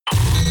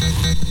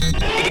They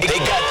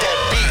got that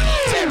beat,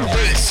 that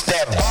bass,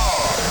 that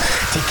bar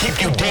to keep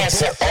you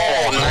dancing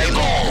all night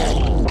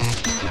long.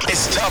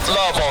 It's Tough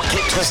Love on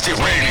Get Twisted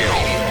Radio.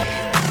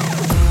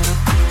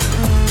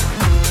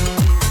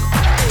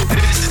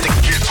 This is the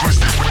Get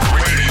Twisted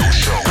Radio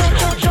Show.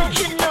 Don't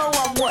you know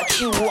I'm what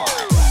you want?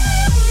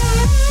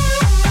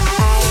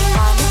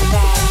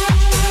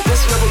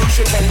 This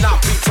revolution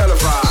cannot be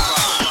televised.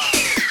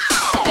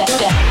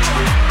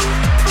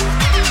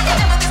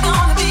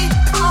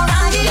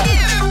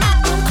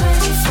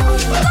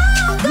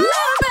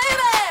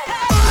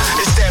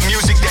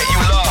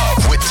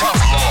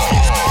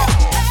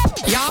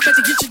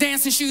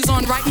 Shoes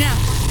on right now.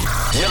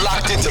 You're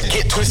locked into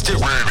Get Twisted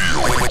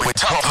Radio with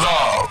Tough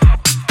Love.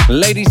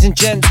 Ladies and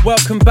gents,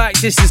 welcome back.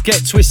 This is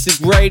Get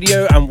Twisted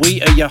Radio and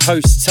we are your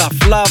hosts, Tough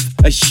Love.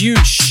 A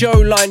huge show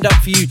lined up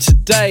for you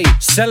today,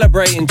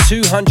 celebrating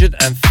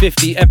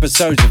 250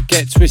 episodes of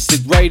Get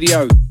Twisted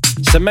Radio.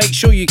 So make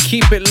sure you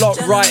keep it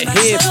locked right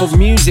here for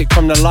music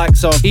from the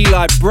likes of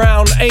Eli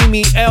Brown,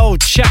 Amy L,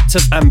 Chapter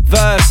and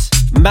Verse,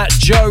 Matt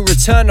Joe,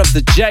 Return of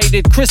the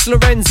Jaded, Chris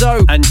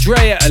Lorenzo,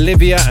 Andrea,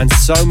 Olivia, and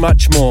so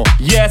much more.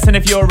 Yes, and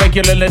if you're a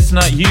regular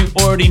listener, you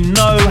already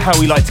know how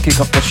we like to kick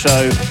off the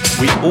show.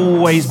 We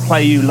always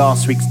play you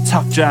last week's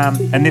Tough Jam,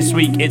 and this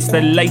week it's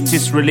the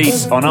latest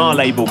release on our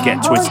label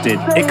Get Twisted.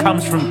 It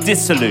comes from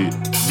Dissolute.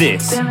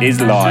 This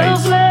is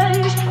Lies.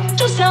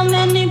 Just how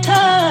many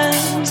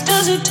times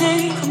does it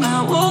take for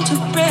my world to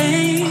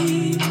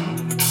break?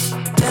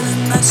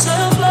 Telling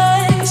myself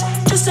lies.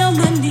 Just how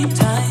many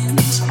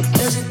times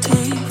does it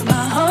take for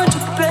my heart to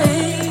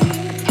break?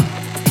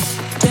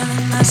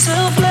 Telling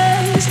myself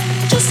lies.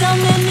 Just how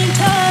many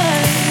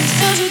times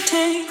does it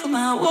take for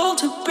my world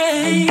to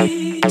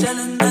break?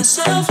 Telling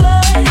myself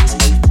lies.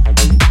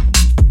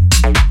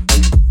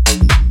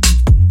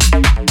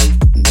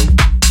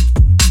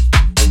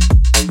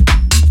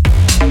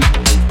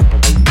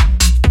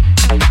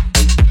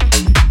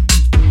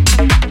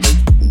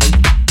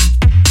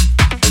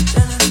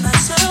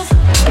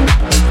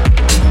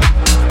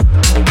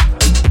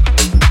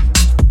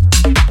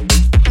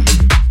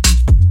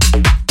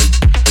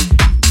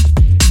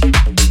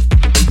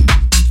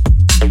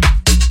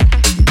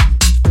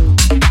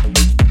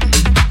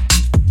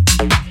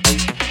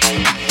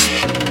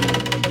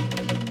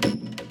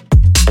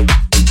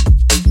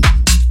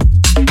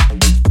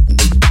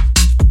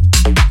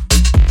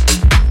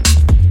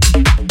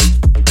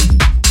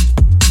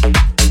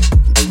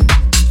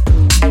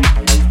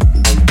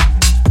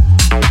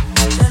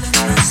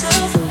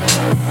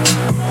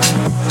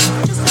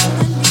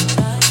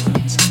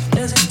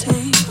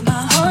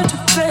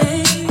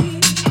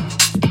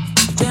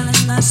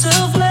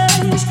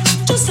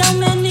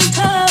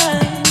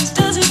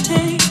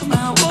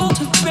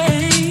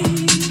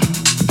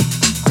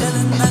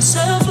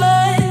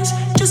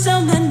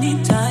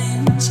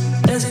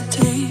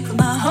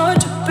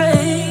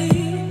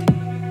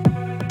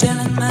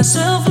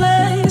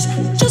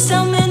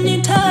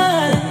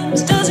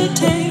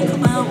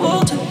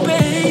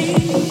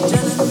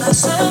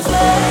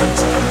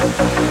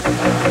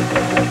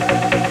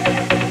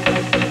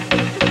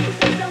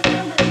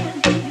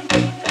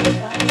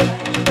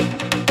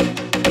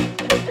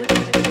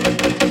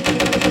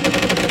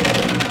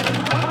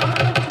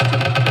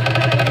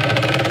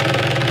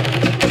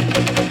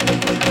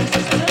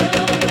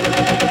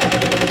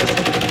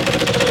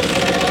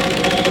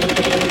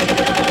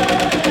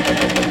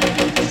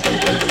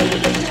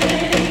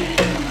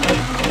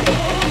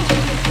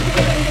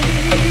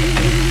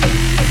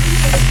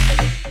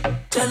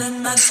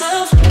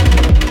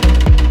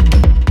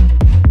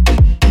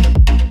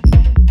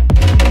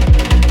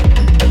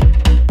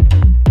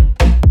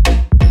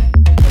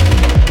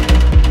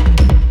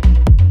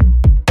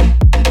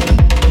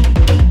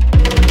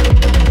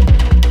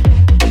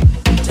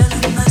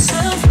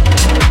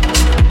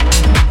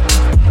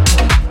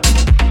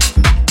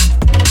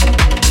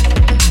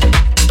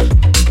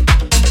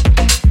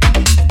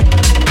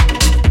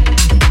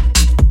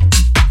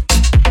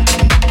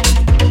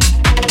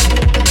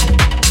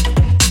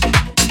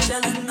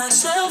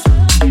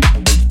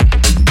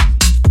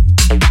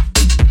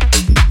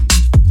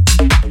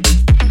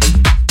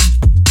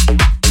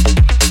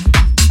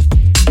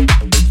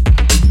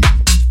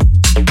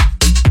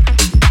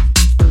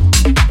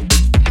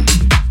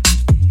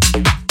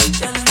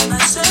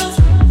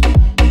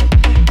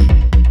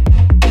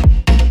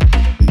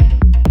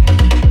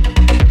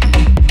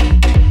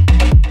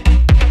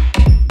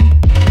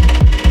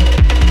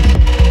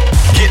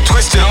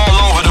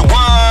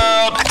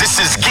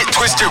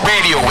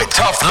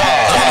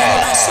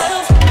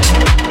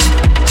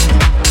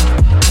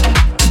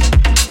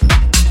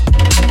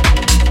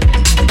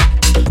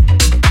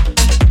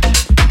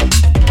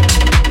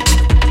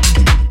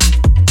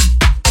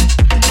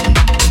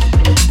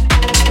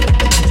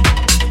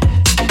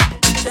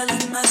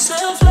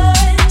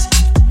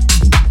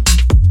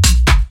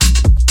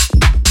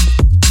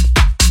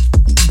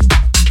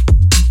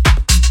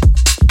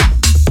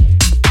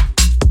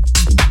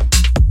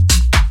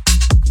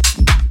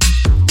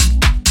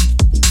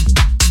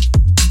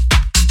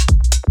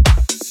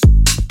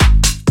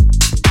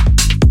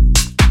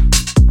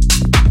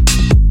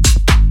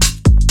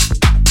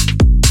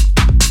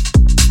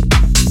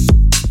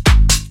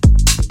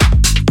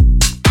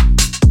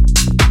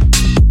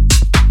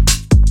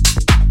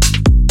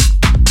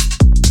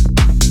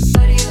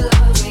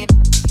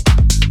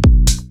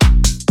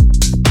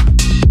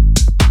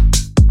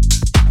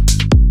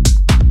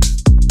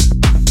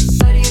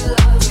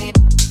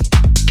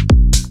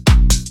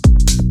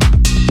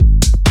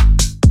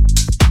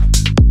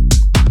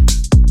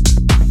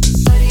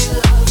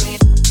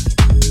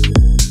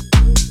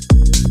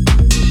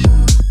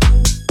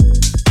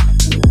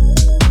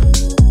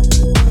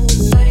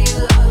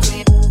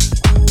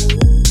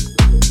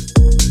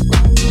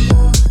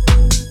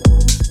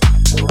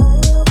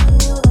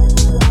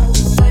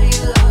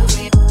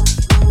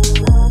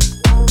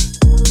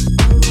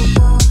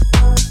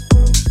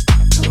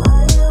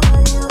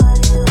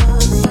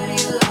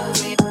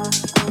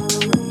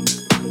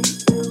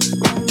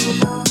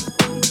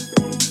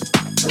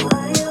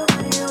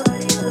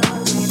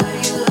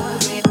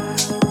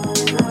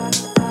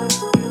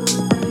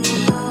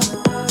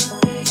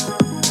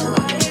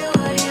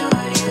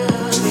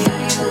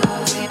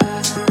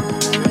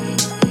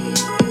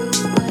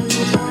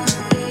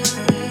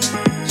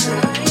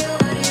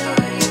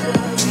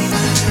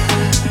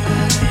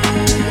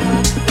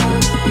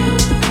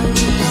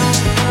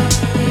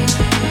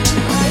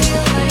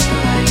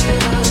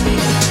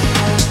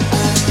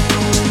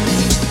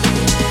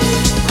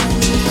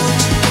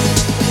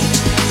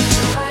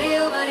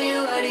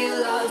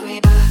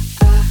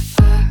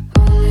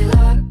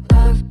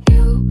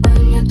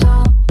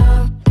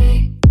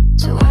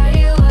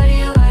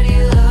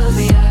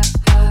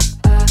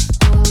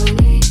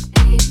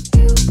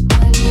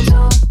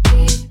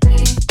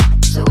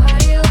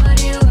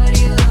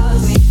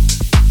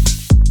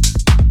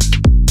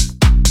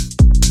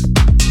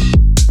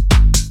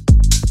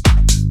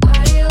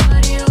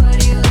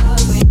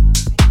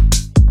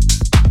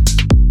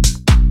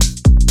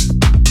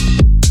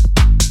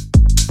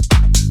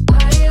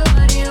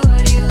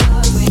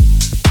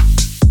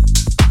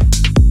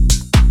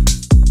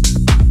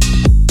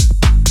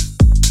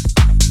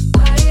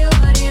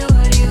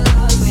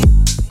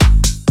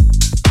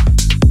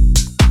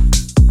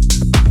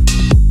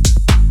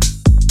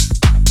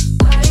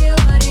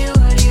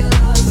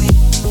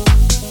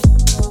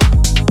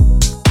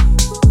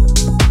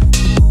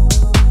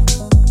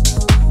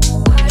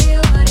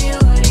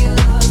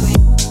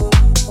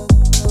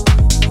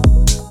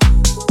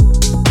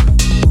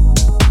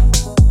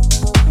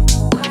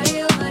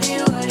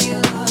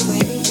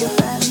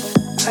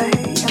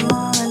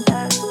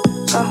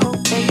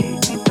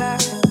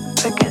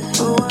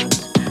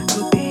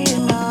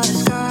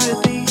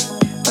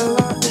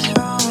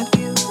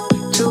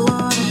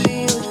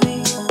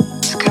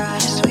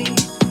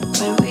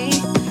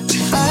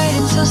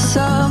 for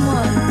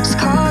someone who's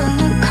calling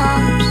the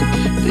cops,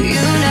 but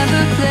you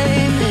never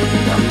blame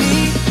it on me.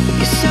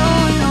 You're so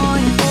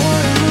annoying,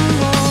 boring the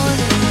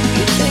morning.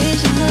 You're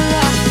changing the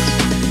locks.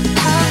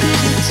 How could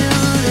you do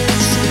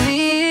this to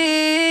me?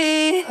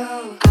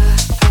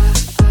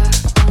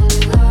 Only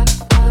love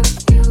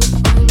you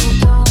when you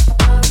don't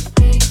love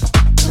me.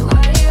 So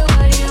why do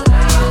you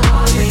love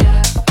me?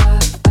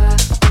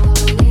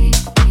 Only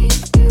need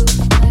you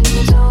when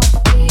you don't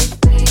need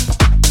me.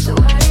 So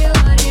why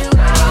do you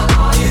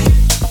love me?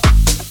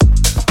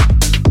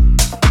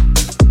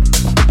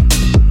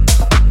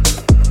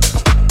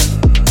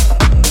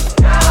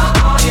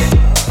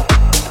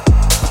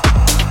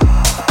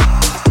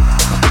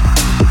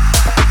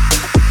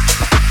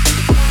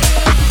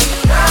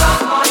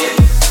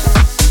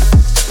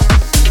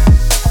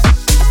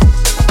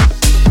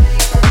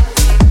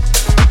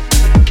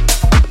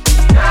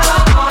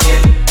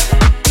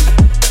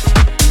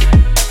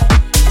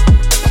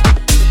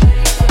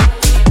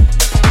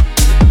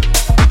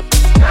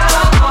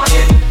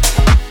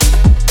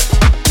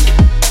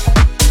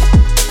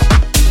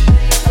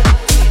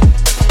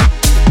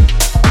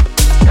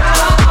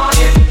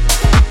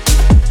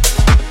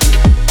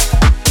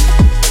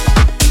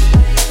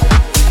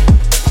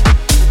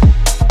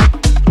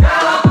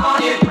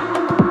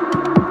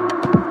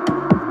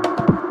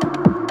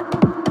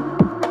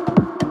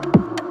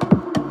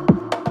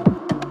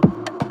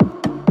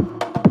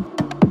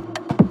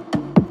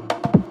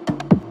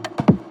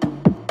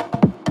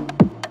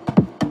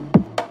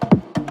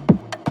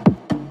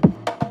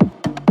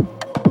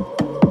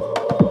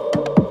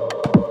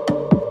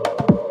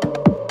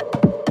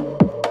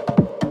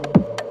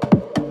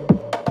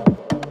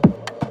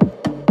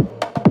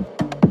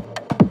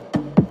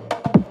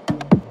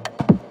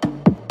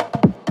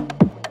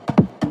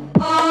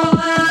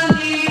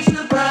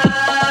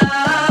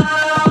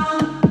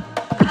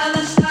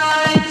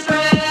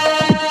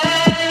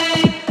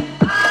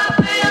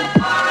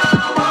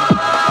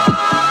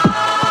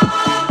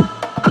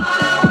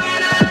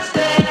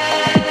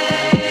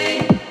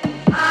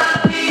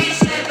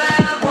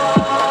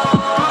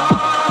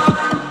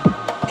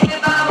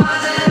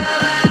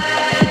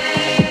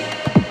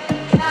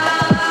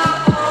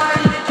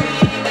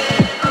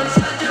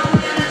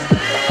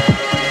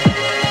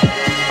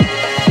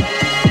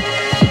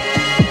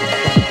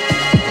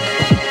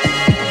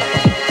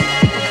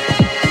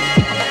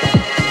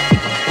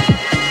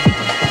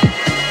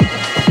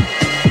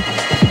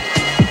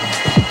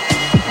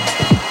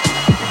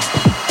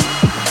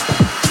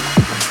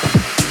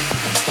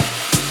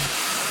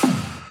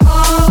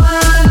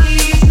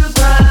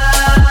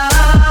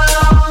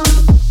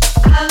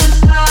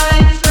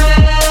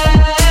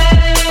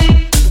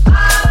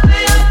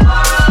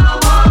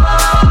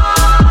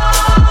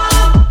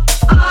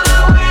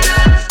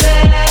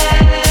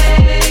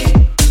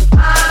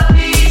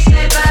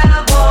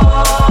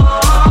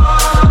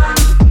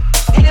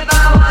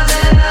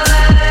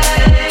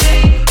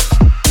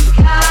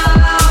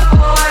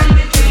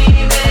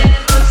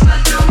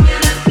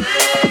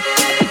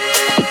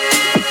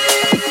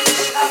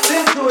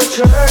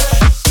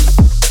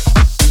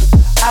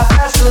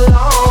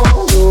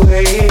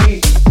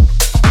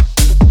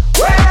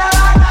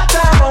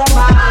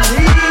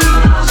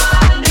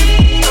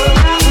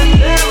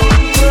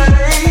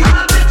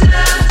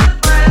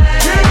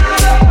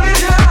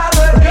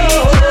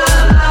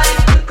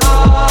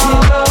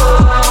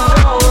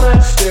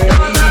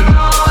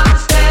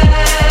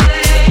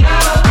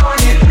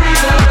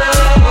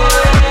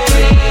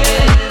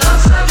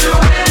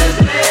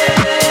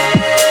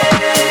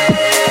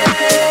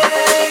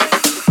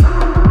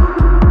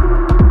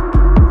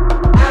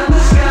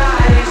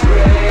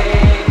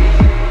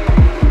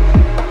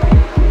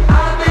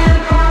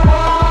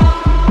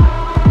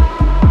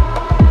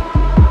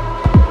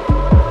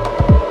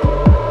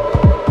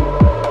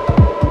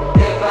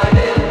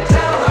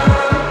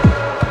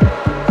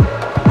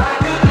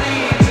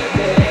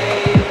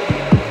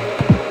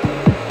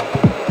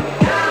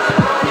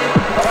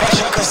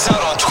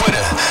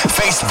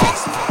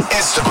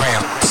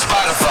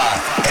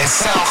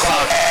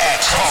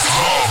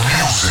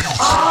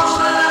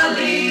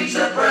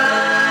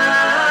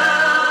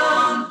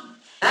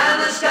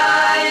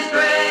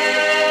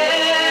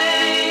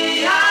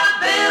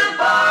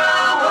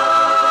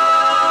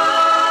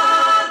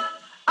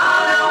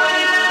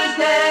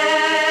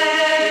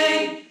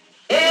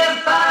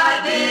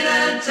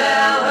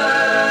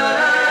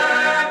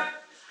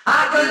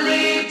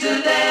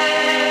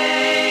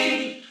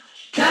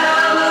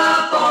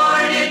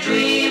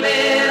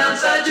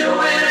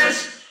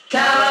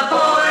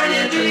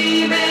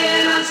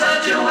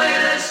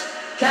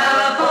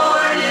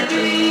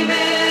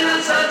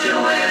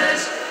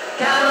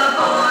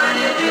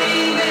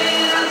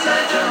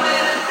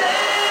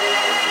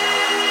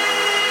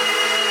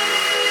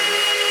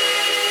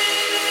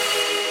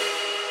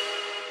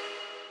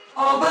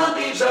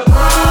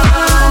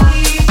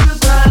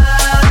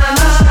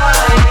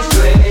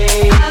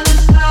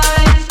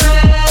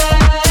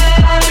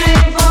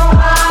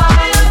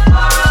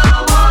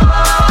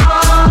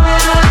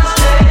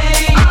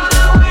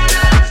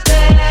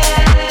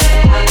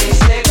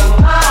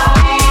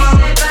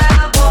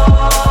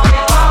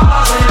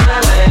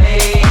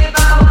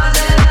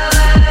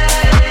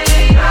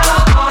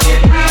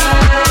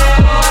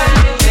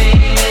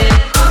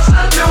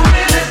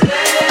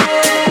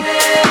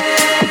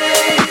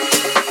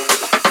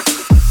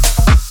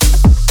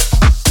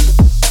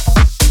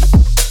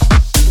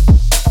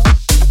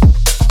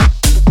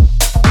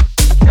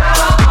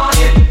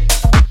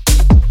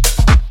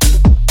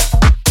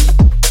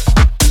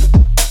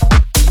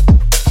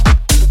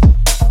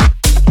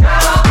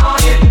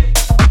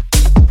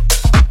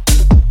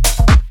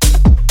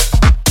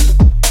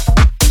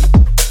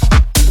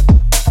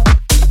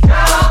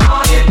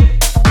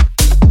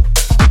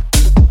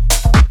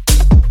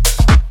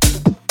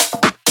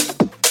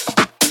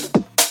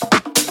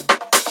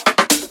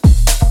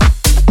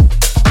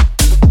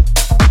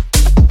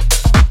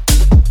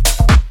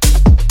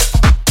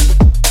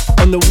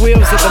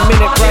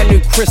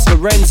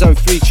 Lorenzo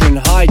featuring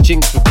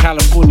Hijinks with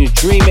California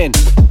Dreamin'.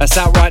 That's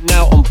out right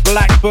now on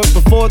Black Book.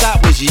 Before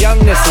that was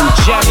Youngness and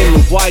Jamming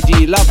with Why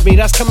Do You Love Me.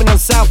 That's coming on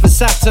South of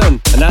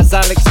Saturn. And as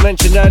Alex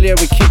mentioned earlier,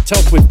 we kicked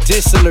off with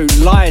Dissolute,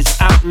 Lies,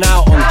 out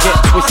now on Get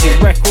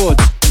Twisted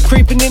Records.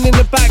 Creeping in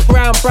the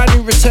background, brand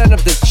new return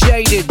of The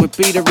Jaded with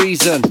Be The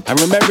Reason. And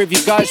remember, if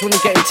you guys want to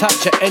get in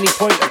touch at any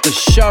point of the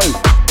show,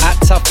 at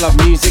Tough Love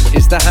Music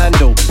is the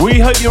handle. We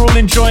hope you're all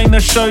enjoying the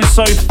show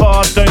so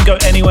far. Don't go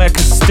anywhere,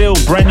 because still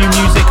brand new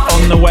music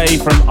on the way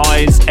from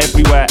Eyes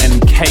Everywhere and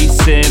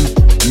K-Sim,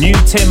 new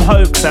Tim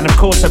Hoax, and of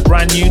course a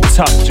brand new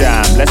Tough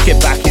Jam. Let's get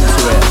back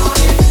into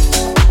it.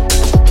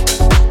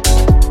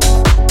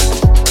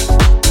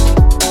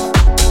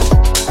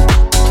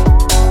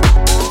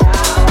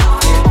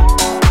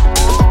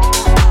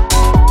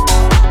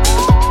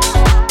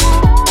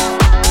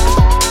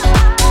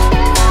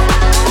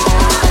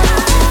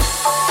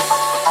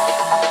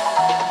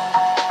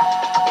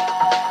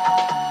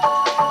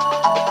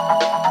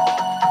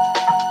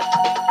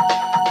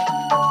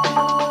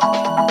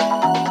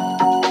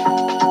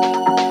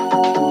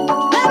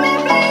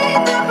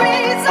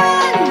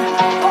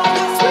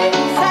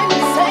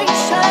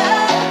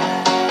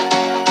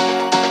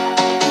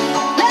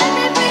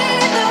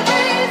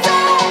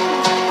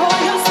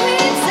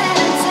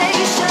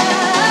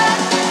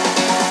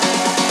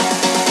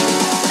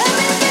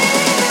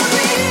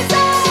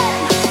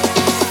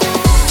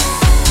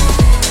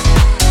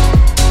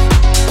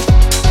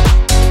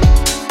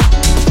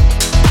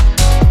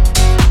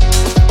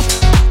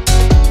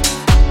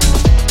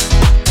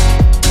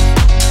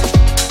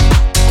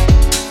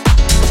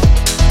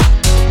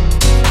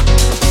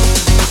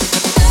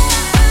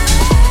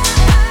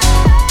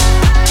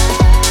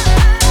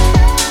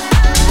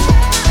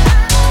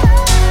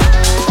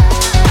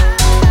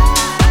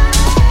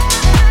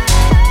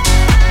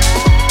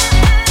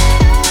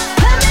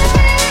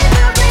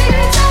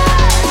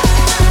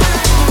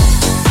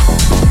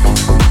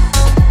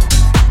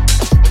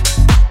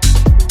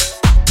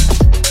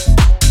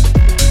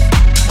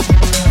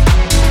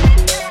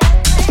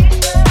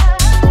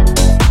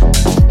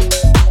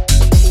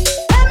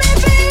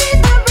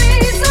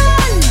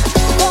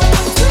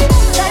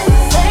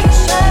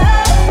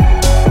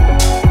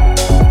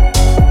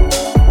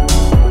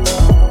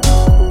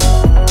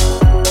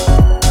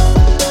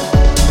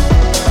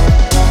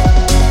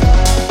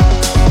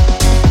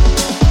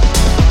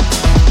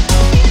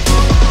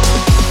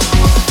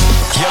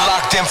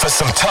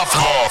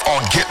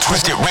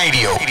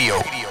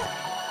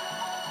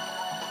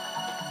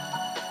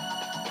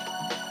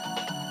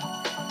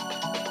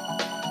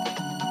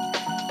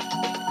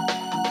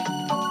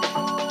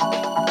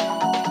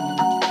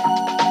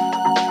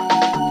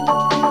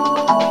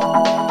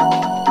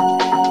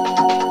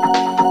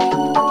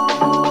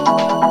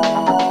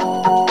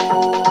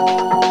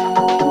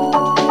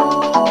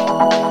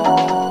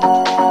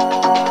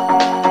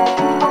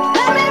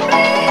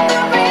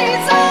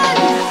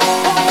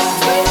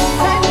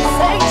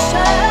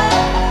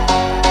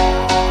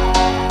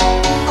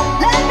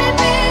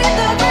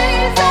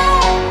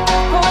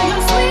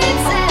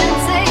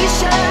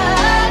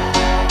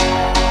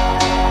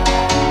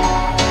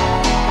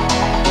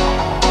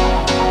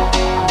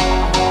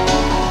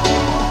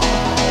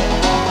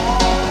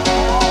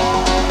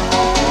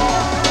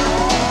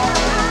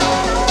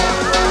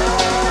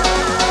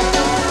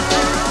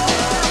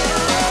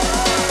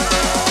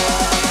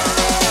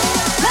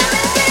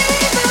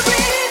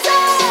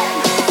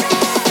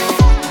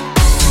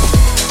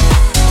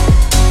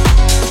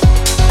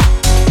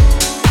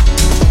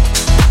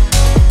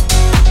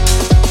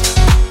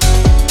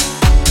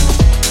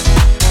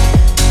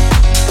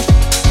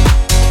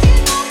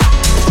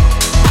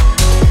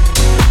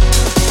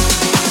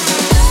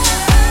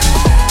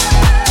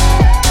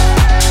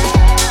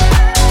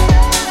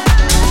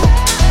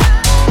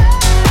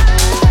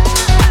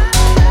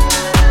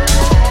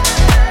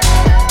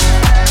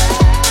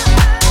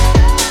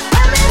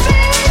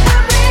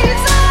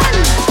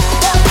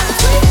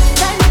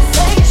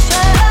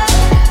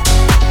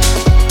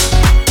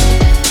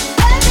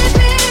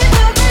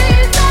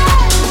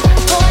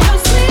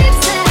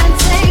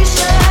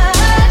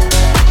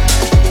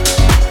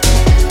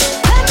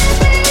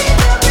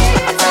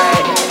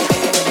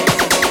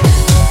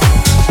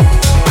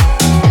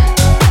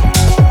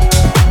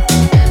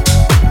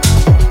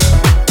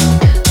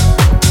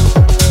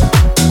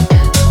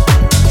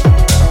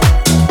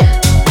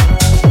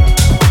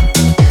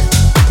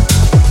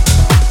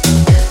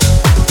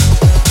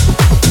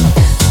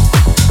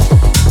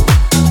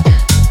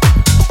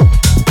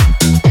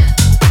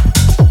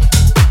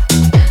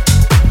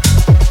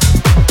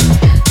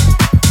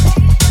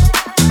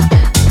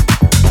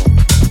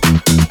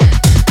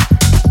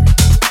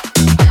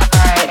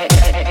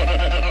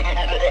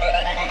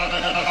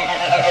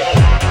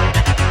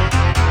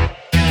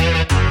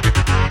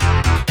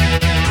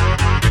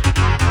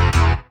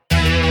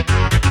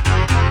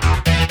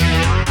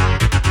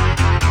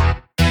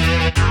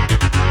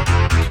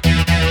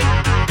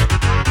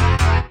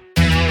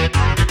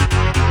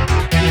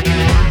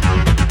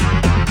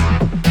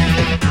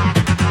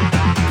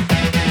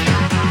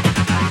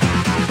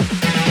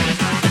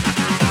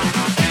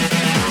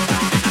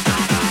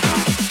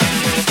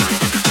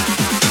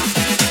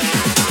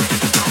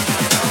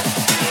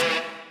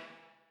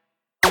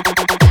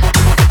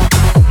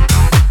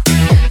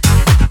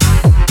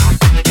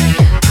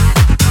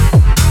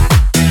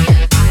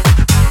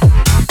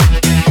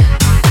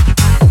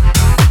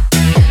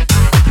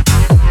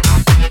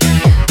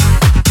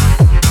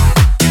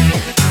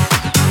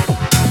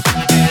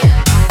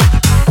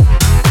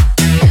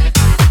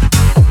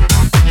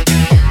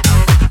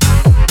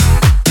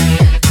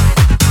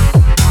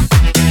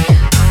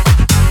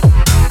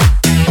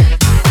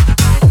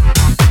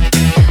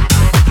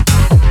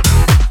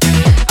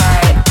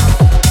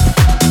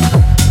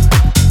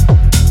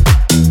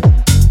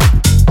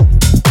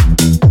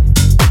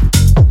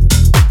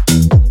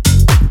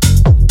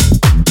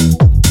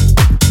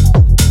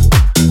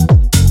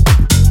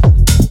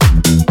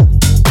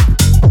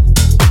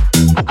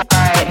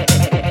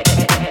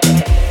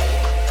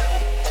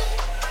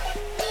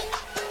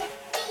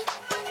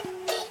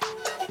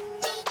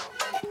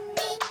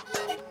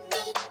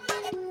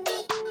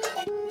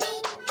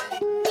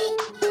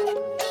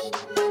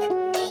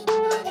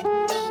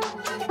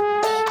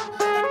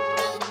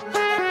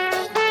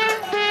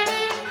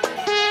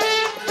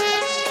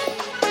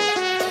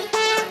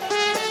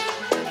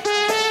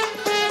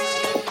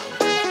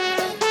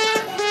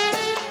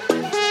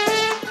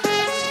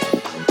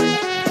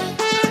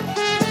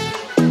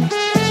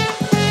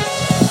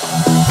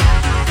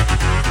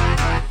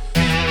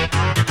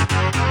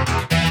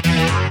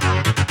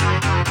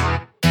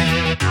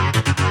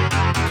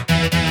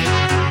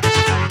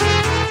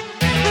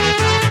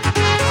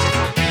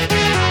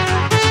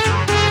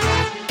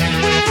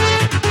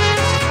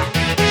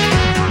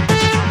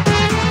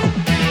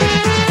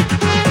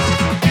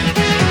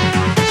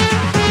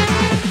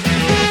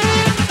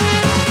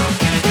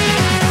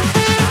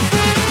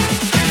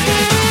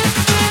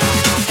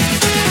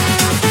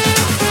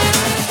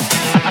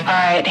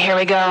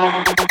 we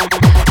go.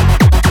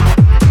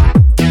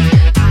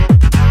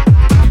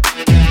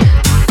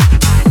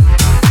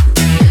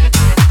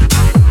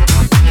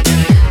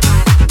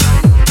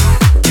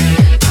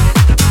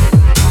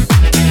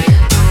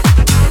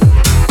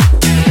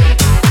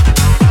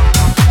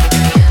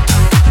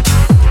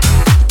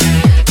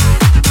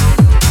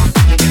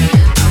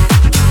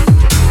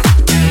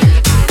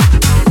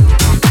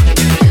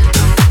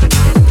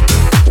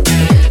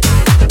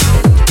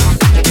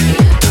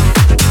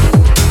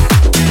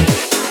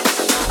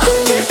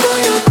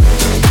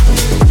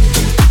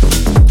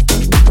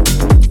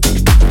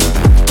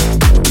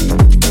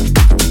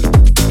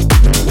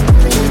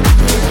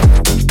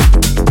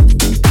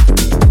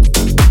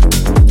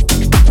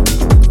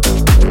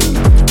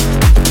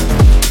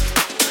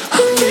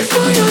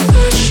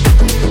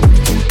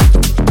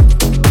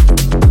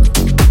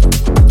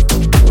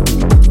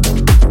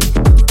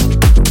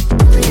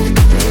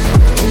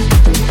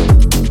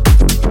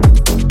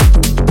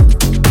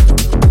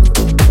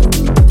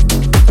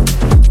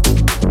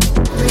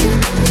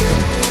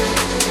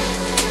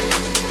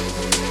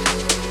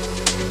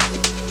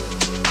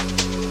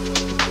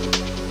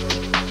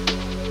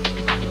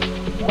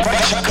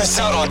 Check us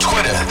out on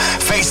Twitter,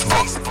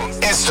 Facebook,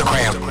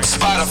 Instagram,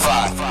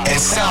 Spotify, and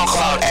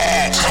SoundCloud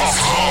at Tough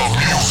Love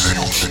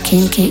Music.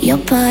 Can't get your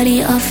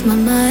body off my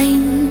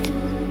mind,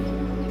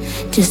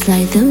 just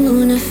like the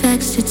moon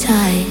affects the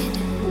tide.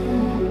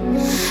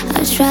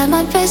 I try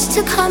my best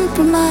to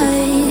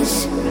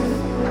compromise,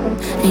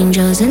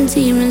 angels and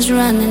demons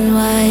running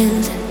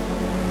wild,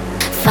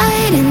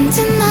 fighting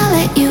to not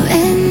let you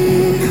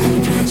in,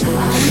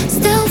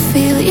 still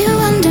feel you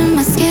under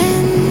my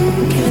skin.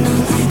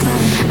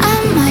 I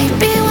might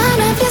be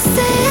one of your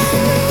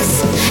sins,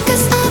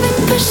 'cause I've been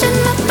pushing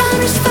my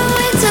boundaries for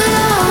way too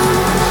long.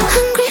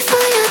 Hungry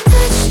for your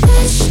touch,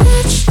 touch,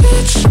 touch,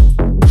 touch.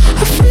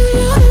 I feel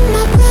you in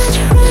my blood,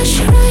 rush,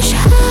 rush,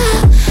 high.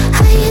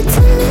 How you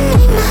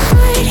dominate my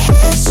heart,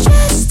 it's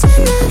just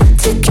enough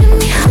to get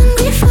me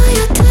hungry for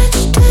your touch,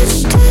 touch,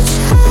 touch,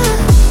 high.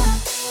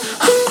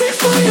 Hungry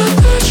for your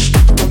touch.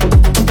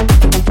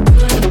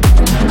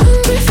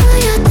 Hungry for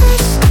your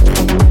touch.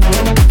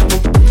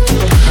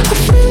 I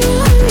feel you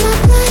in my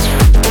blood.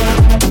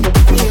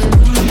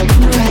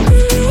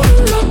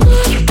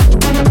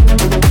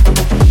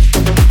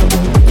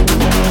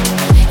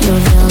 Your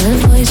velvet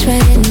voice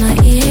right in my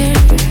ear.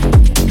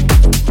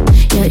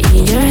 Your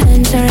eager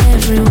hands are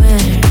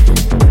everywhere.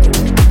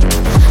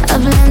 A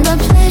blend of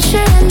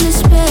pleasure and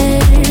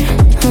despair.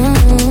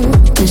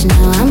 'Cause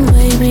now I'm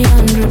way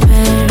beyond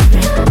repair.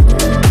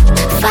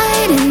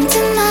 Fighting to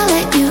not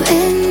let you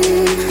in,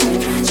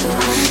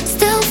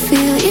 still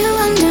feel you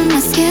under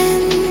my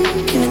skin.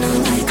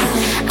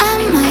 I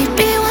might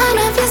be one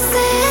of your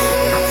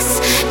sins,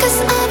 'cause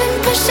I've been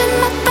pushing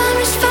my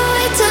boundaries for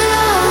way too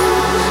long.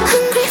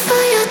 Hungry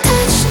for your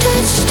touch,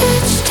 touch,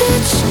 touch,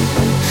 touch.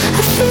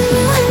 I feel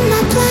you in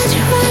my blood,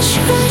 rush,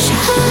 rush,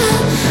 high.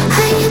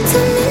 How you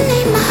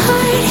dominate my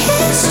heart,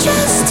 it's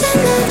just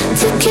enough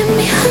to get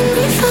me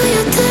hungry for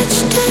your touch,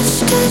 touch,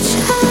 touch,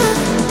 high.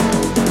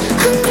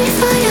 Hungry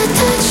for your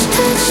touch,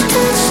 touch,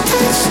 touch,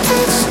 touch,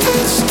 touch,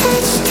 touch,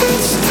 touch,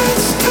 touch, touch,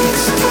 touch,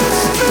 touch,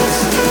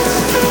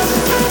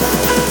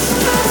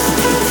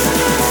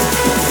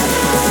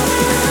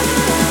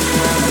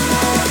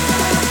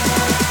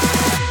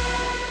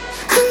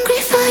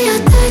 hungry for your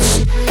touch.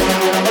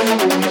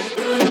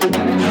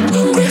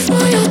 Hungry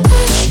for your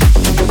touch.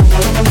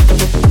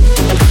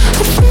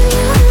 I feel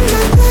you in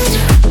my blood.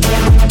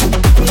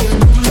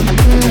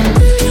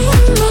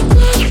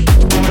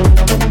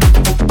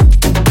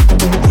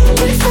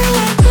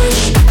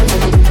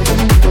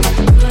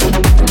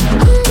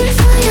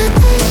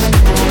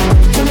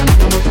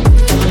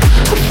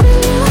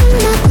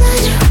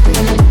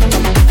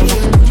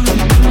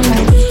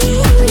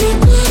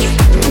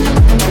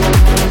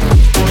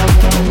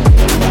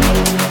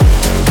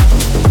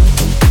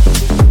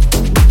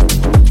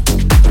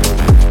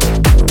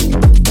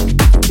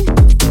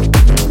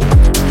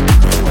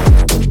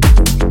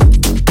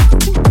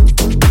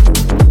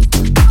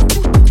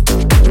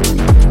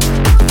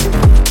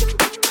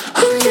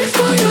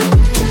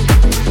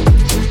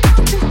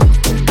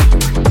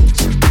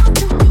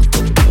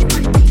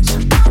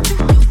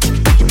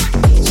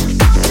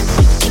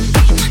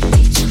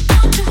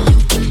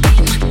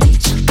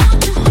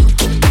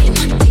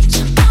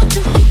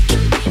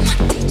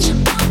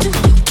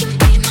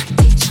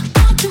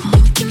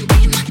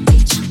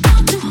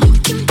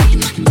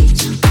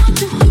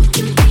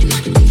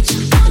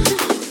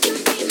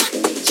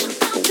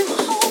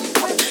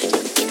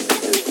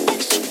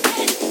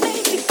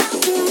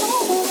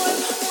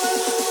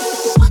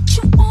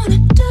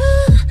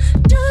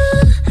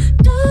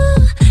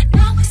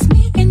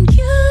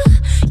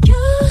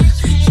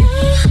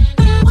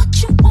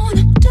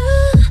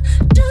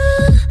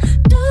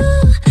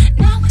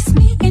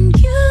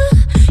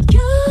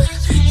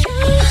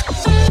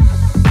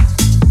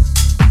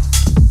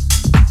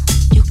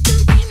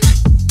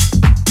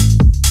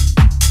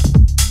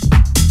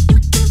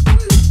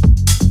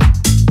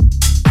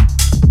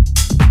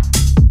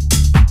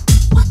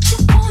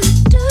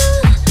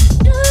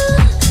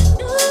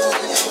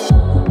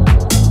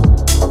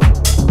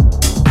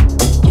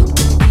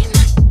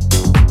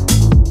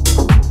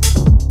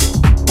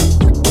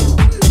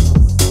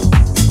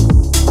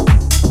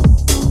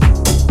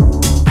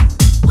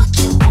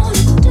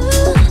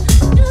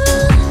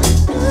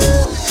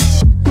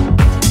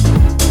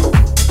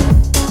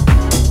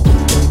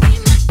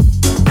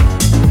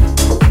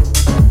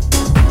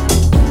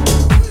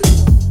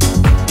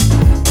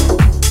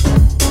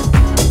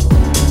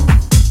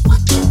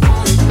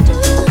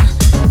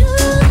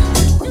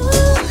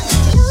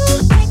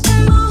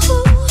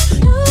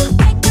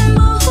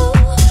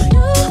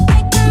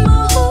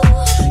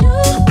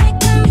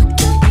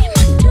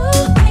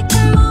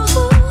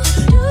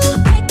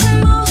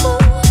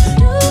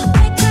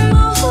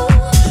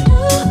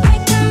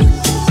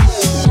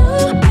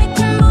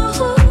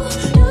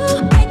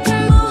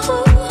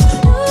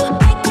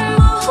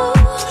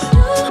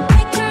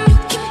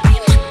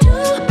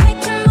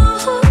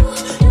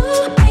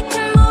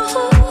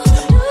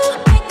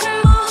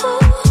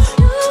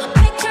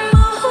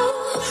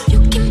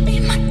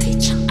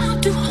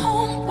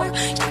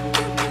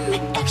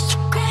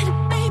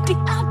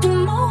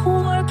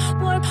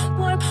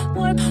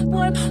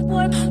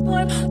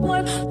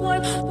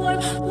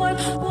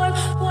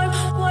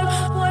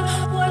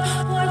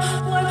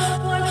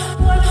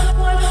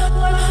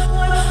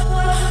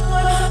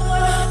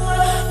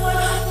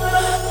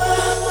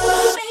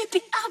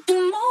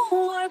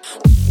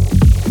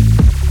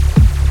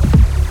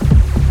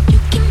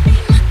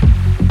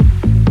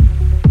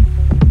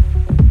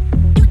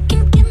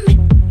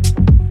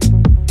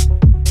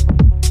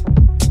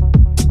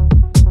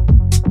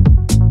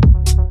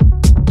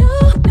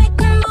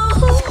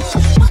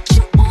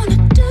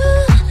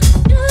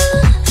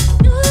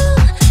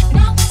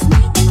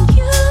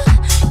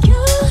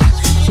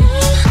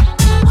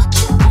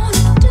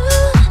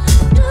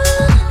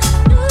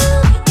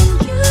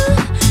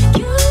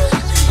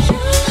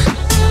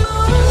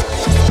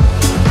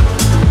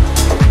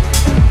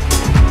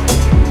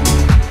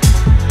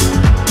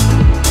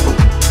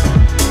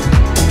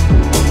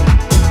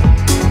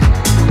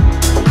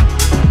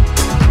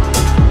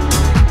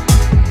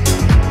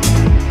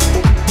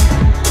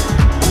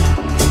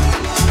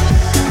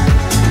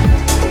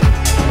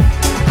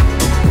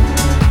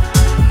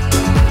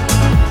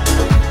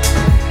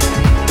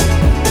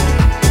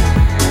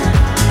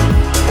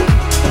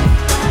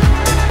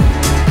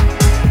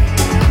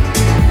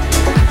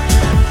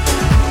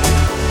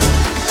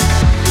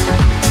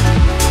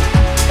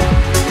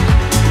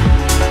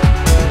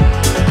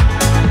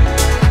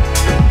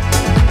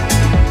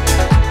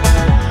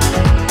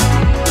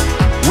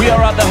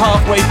 are at the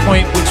halfway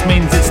point, which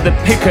means it's the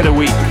pick of the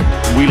week.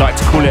 We like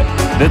to call it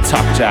the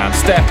Tough Jam.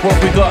 Steph, what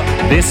have we got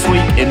this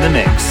week in the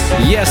mix?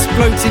 Yes,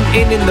 floating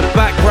in the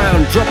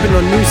background, dropping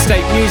on New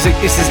State Music.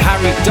 This is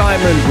Harry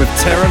Diamond with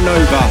Terra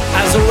Nova.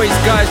 As always,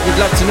 guys, we'd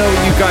love to know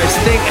what you guys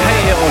think.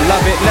 Hate it or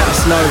love it, let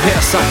us know. Hit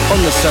us up on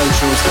the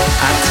socials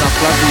at Tough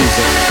Love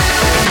Music.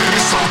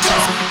 So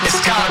tough, it's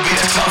gotta be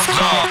a tough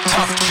love,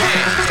 tough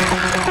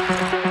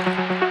jam.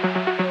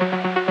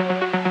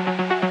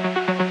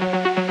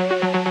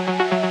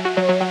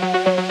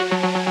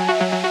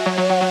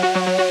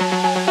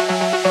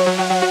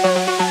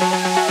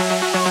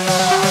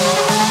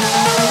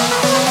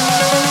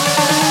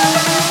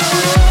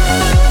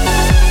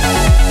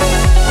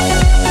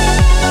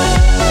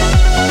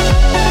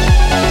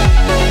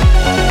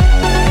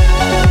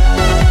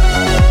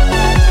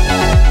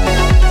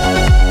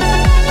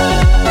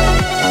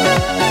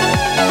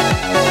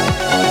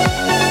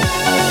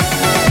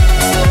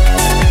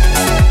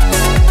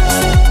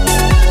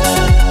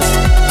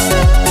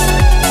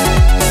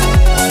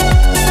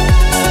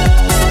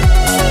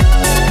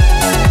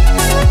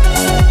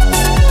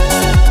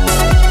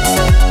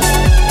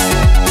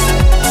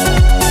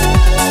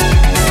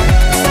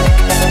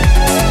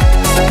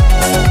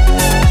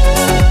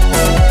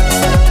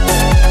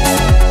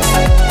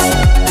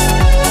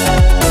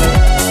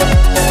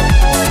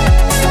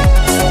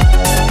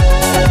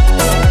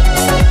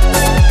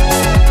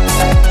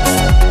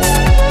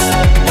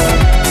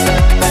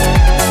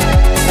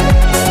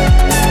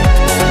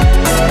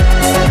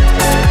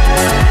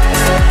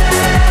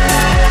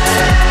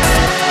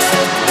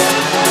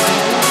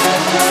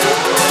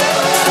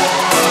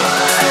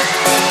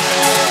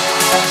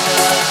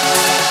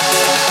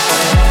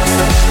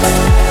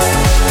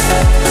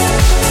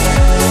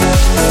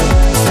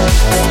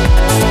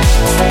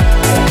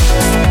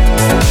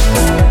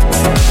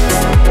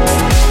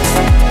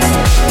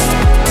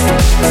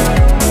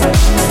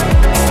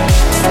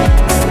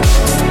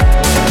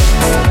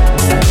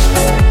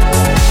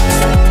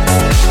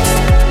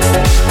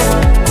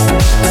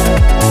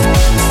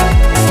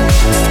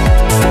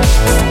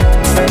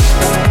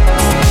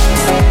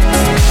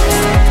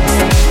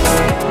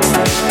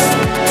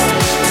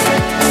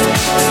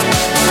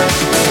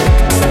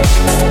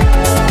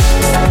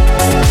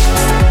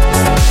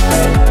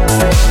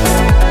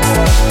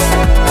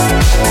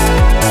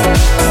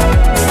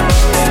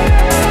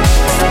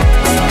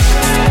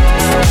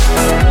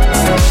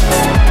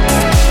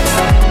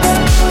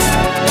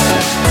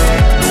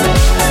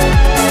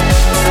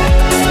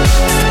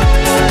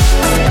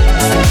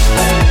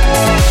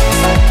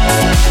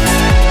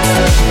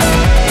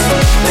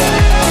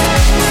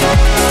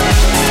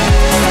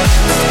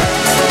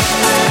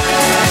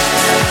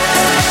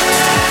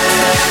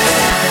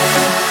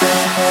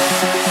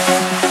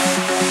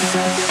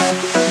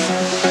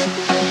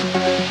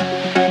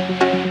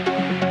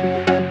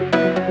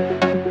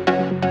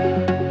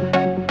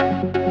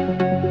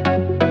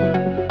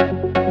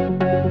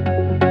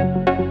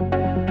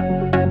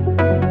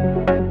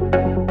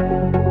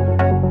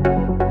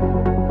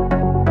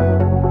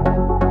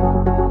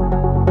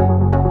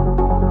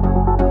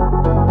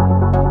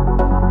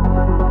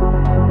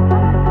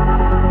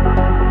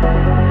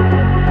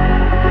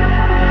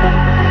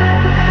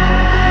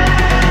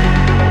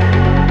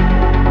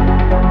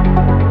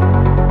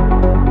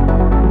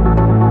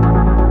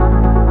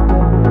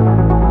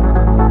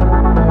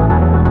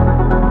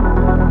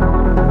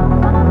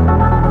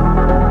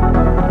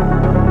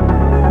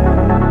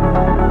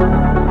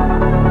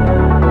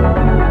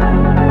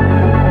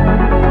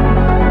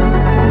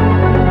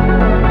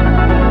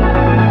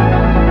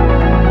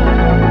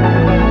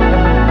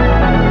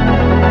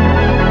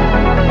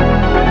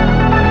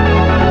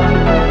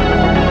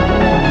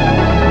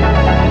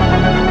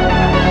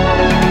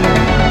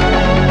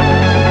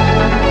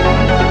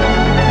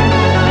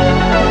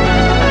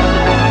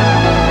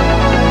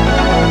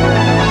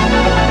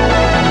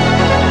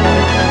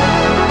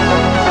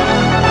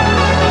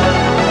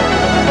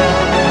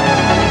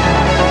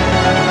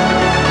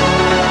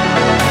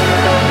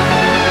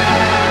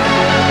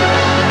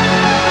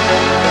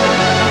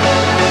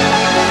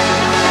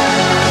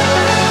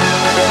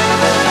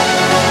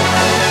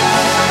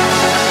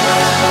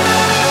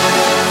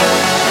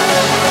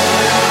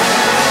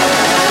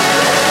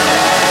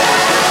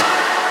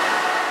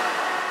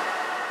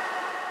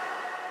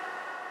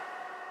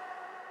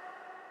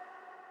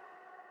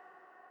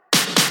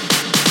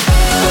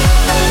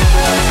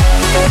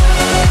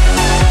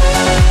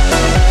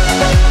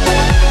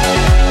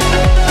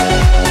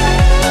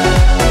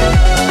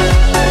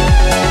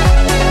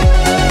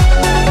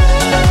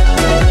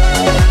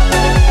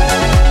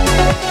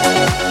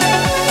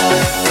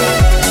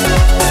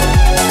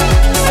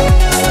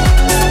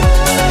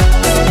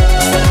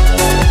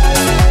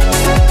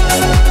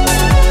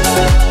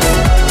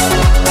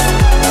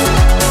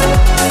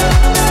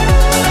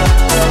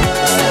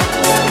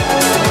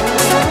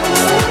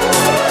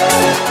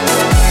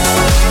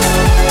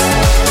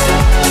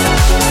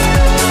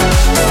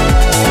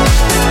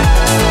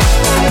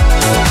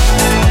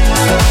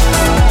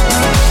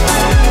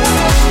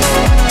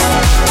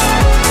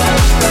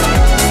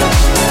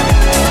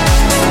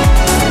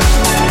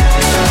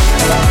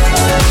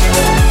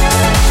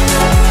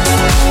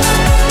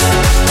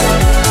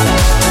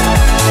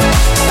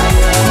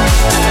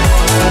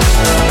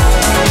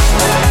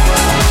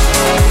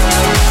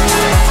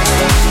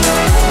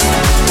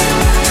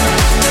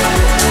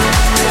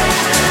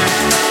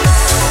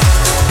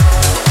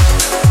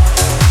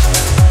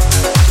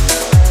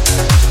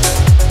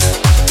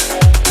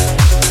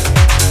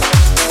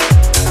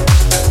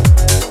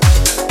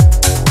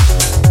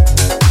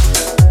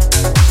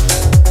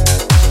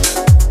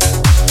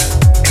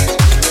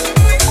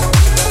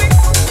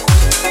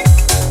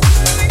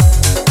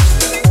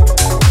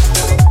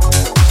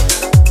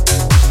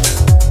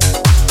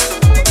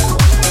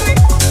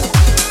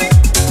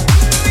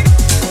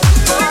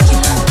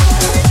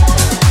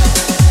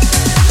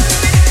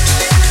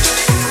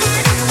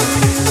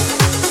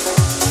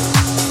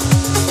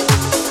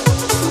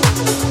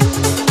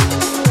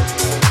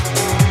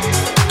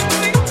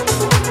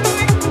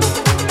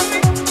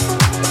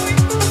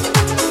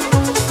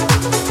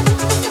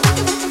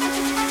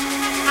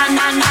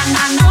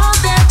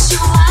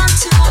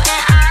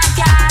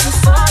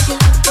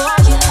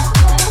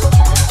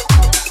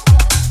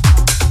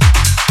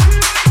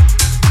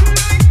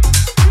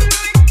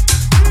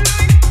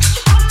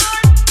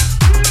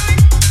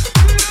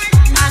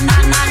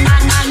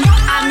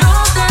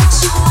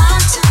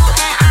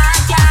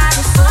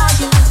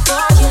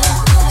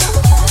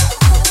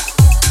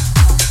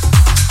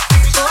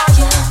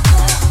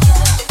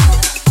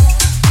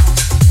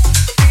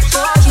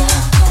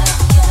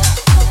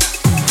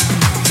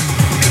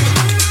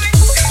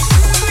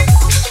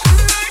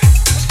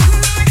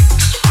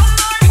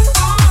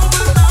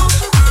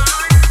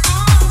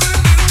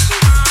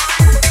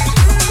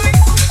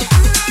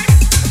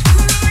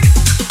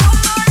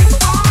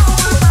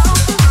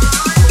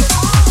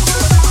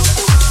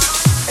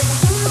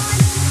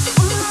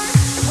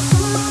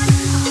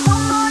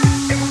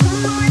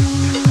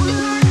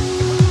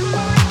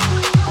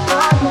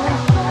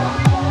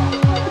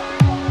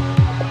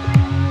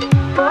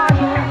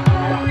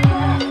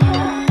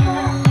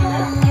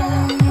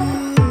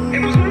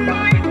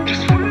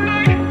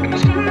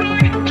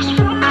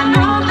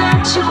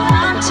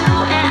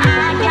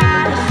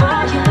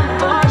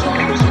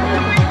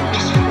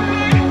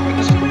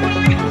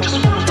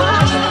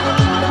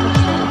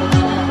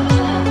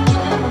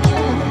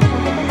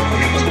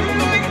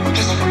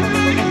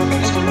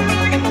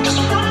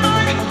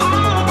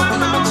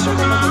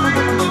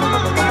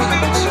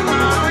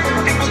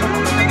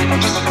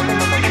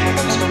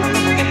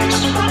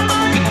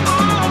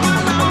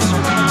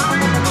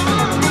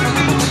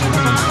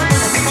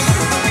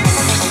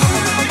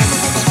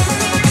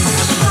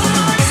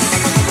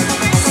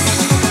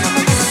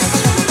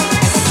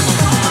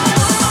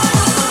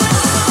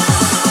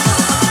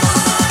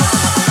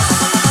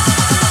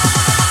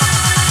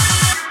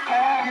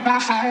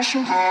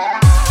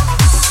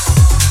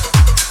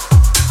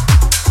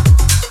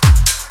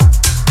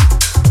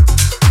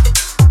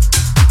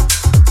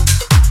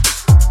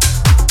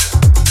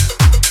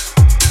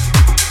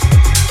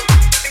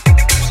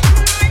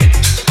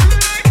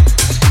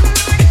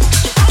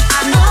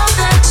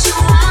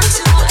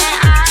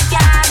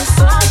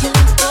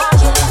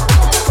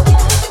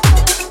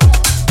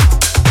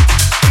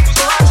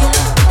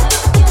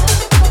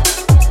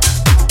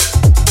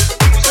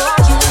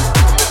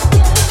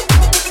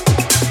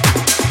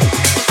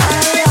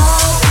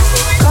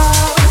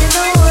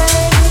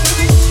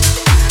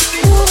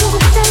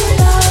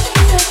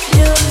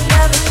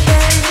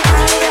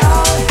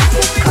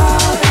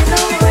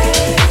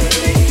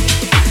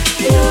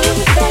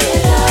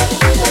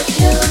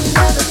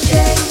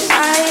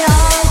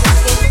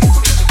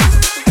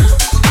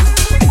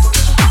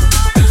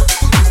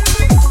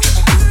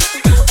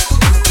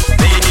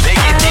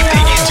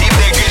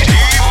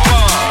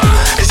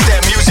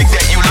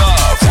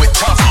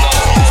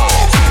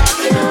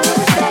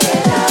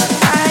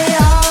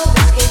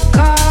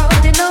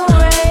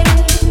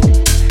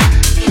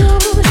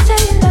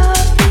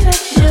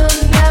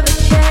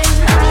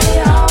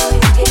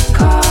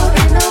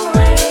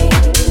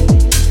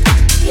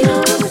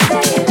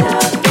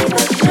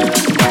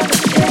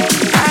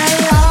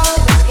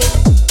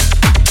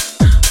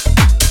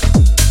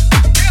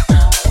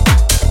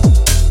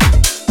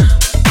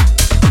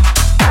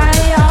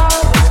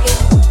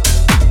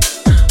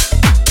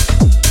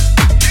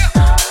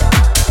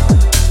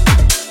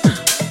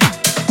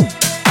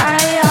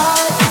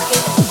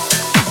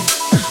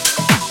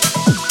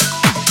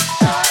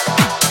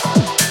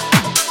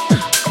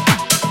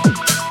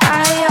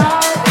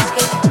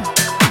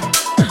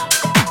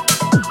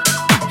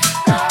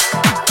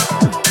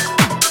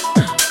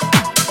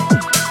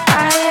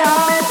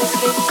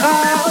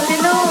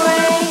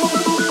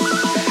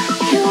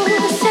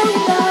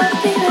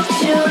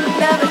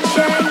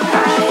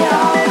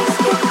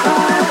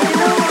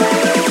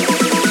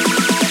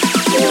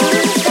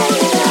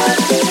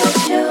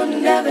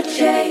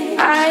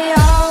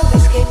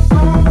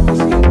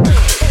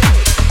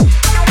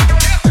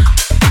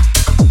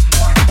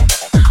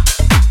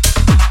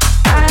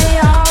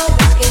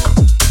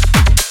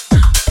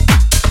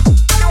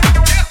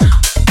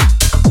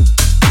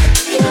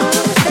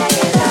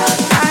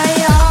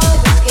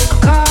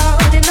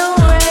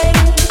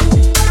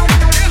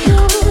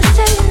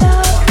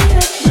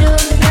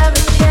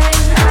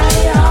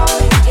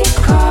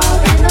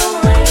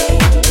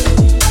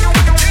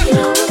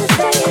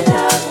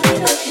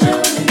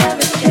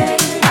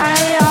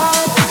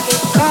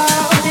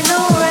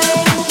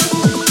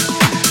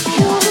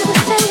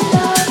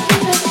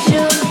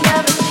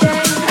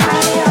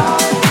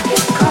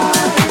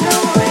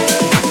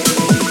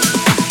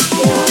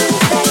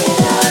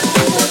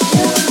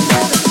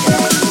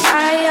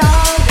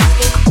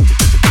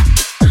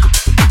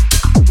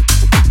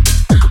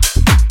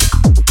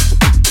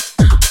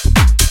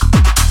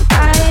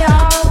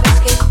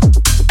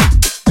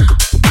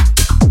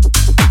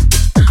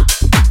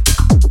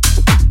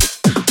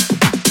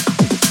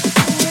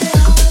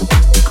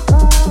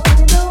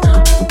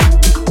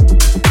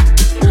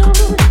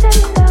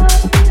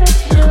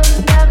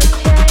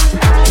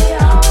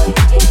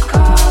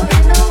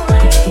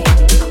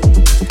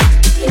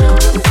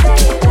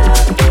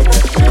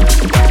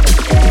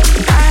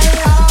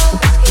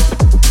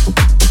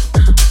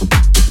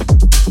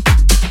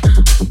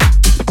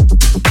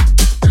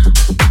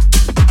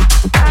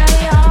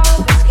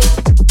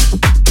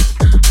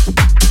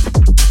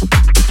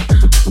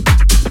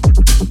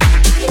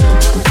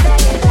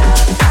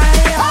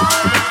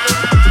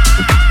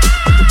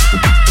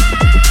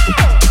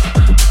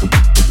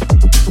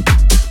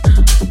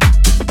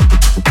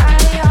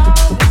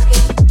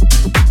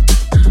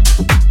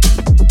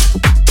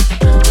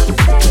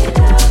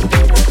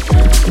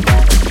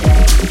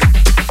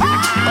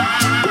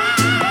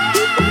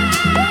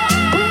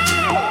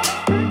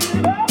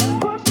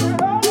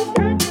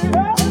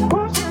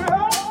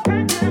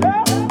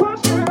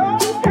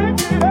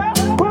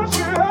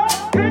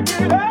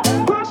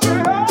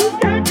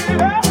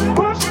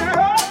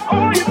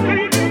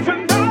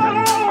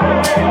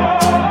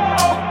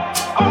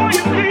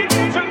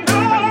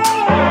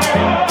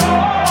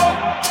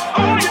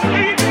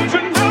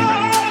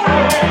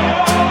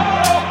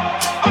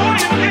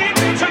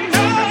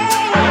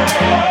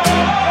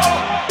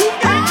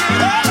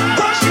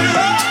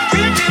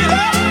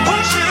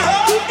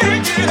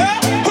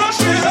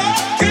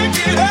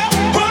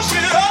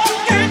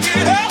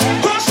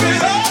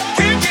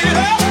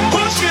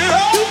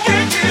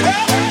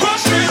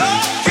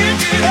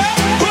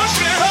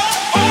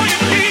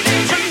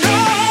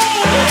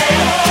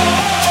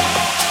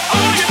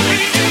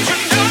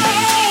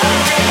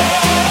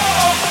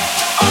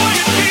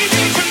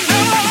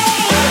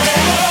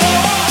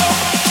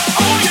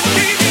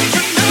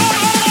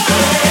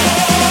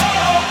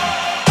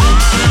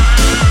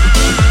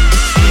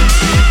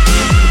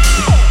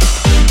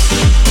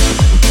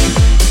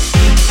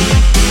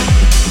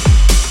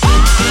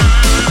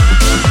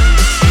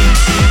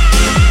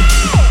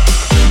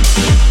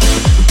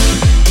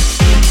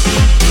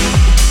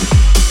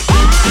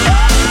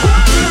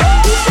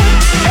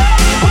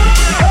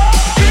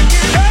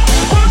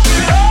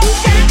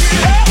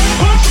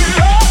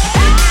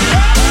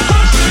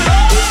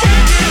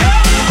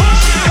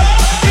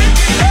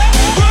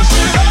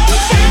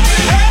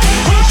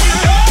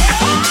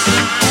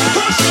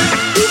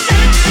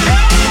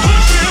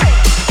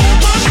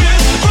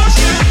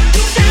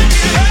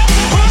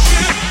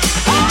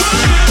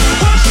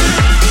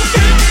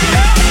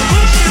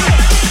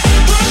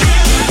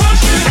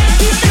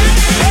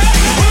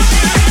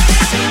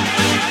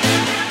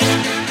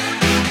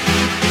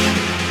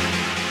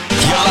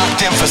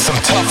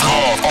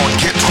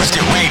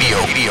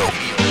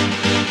 Radio.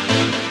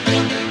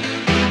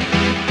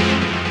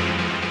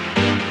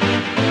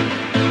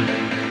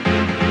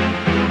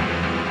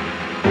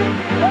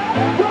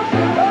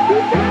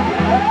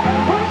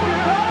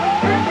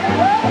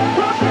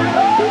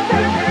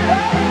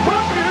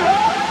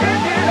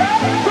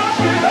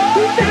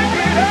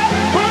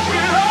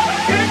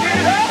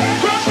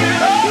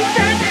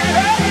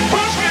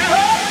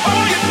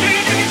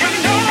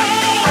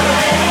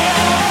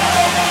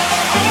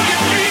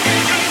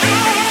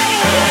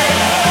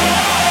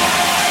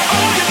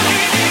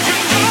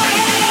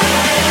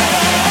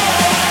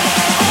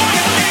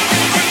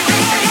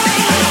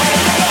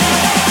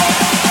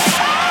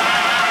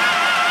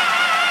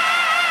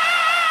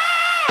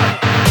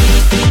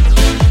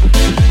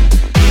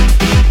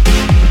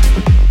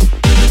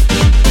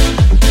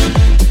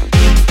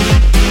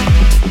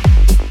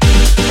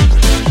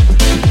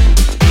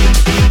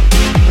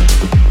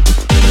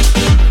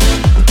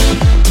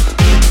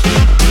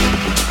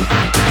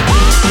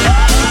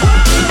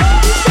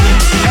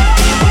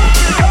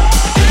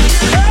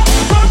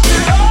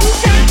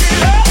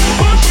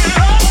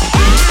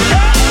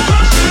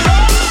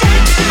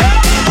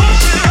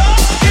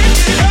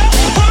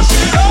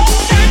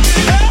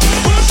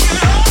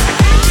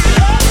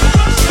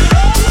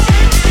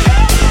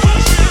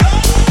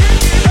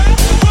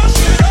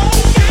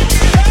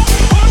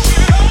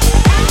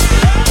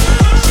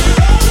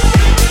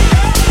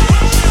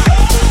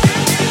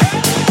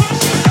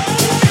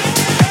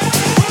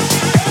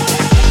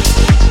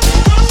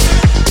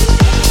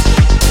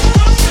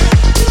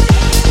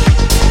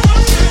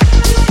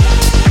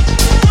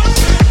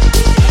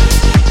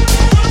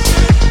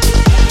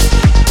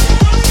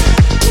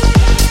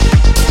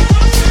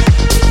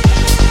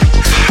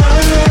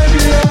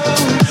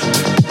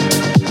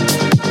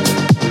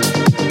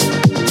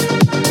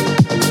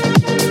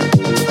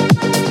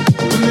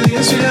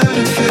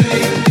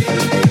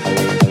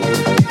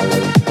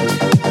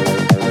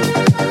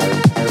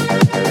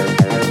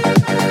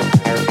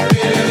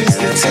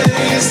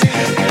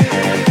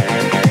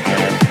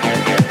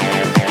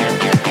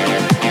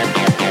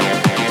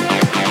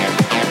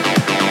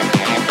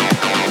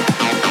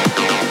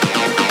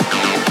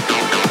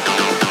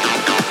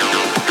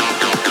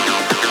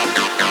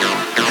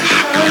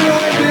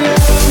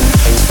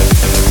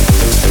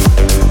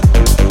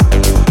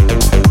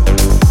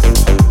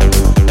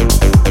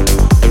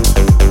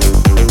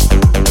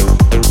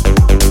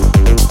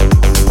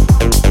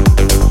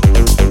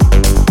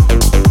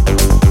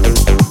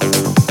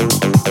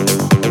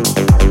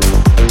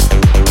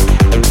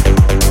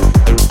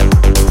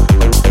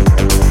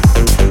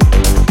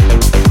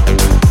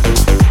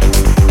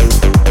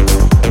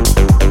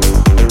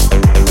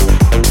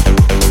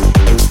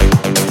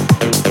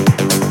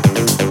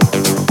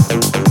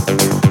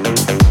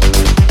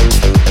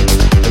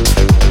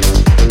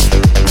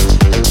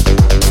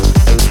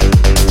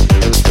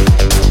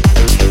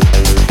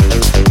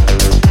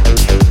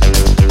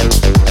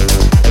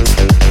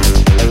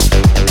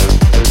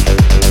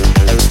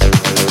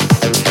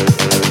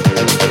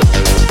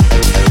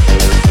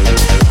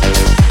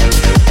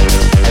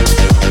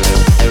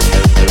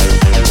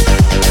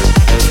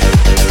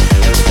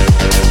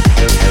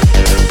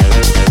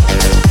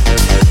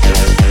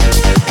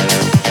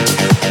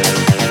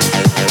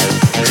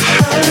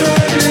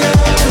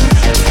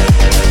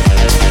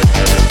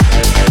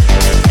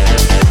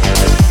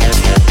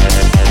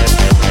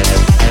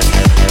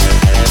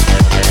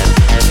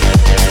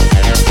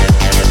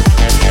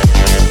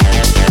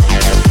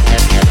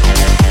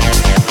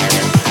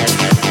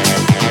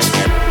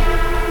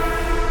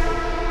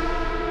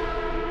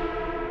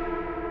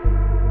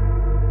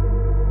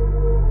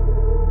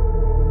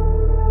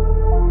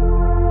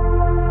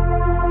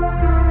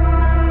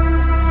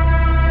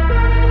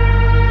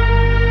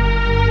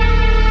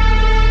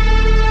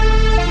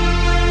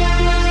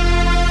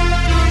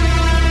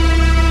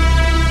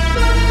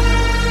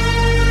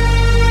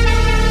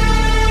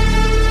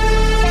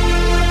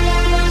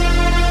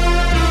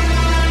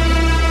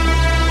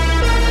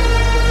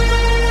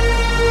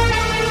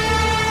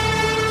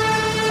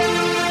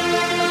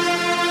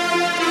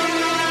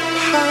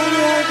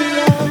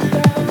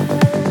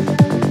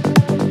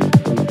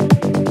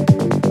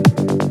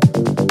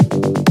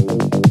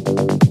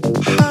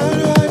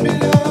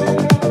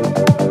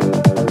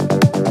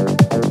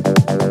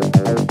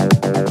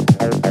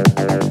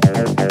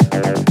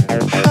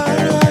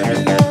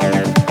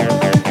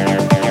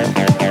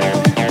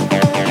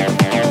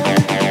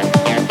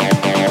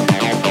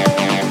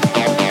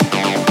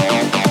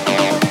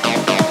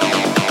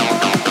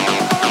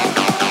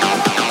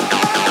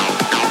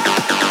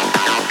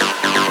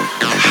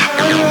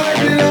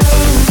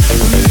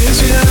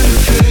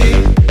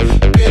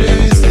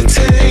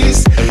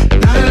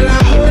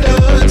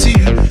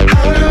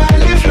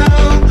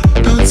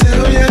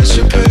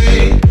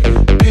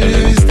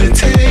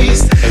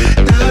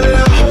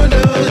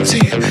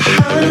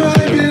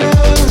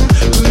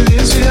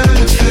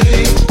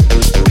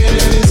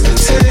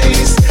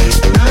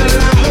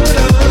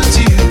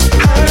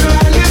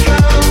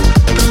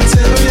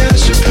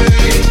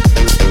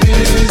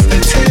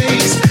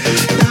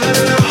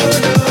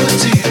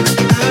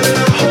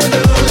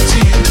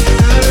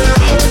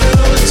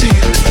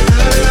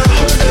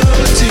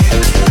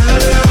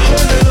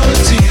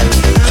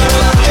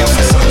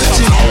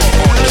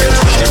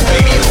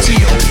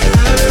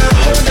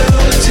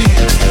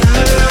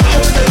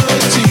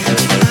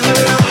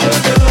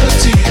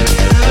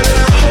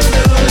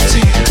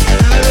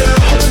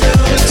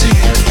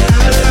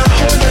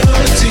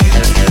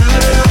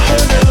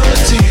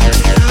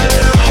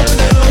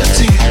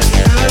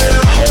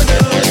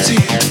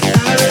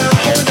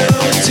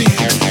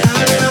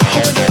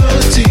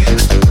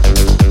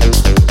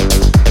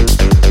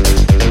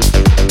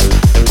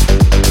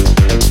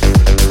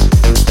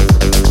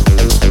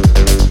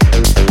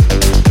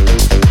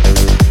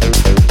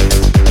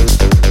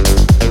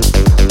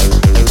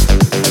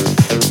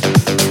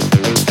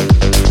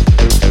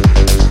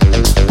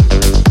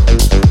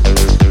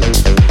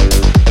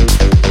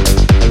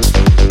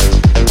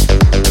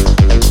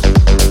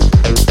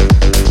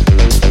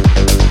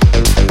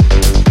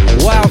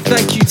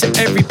 thank you to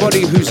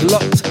everybody who's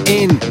locked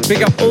in.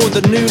 Big up all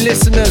the new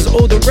listeners,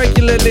 all the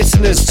regular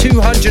listeners.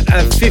 250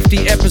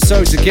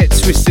 episodes of Get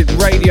Twisted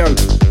Radio.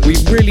 We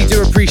really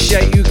do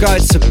appreciate you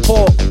guys'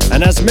 support.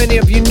 And as many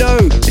of you know,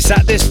 it's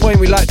at this point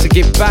we like to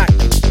give back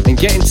and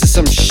get into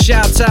some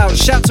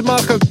shout-outs. Shout to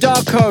Marco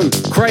Darko,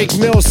 Craig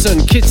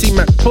Milson, Kitty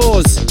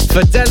McPaws,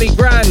 Fideli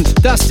Grand,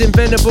 Dustin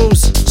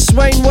Venables,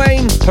 Swain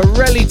Wayne,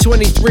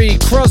 Pirelli23,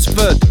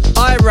 Crosford,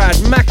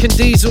 Irad, Mac and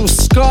Diesel,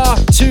 Scar,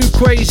 Two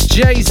Quays,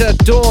 Jazer,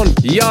 Dawn,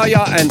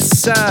 Yaya and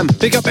Sam.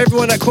 Big up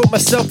everyone that caught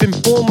myself in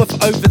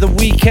Bournemouth over the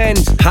weekend.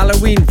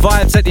 Halloween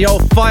vibes at the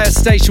old fire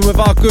station with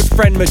our good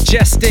friend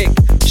Majestic.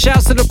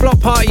 Shouts to the Block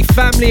Party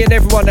family and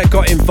everyone that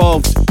got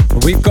involved.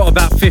 And we've got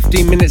about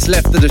 15 minutes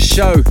left of the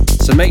show,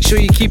 so make sure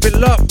you keep it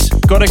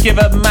locked. Gotta give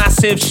a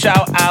massive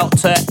shout out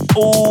to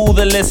all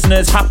the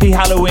listeners. Happy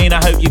Halloween.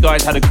 I hope you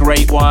guys had a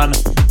great one.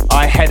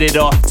 I headed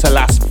off to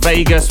Las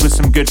Vegas with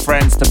some good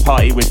friends to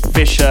party with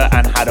Fisher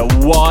and had a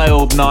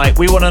wild night.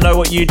 We want to know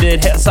what you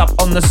did. Hit us up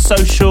on the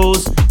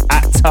socials.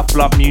 At Tough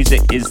Love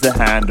Music is the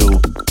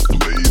handle.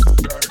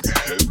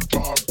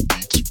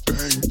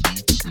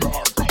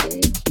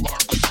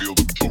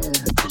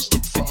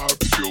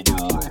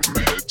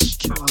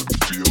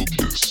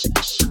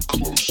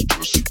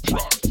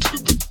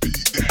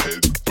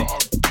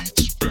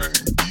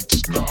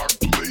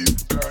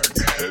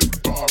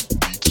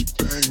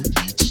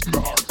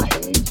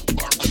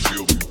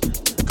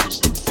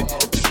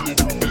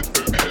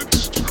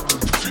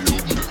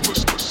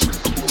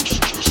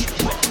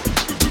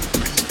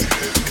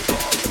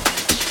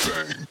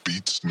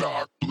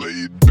 Knock,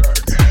 laid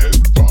back.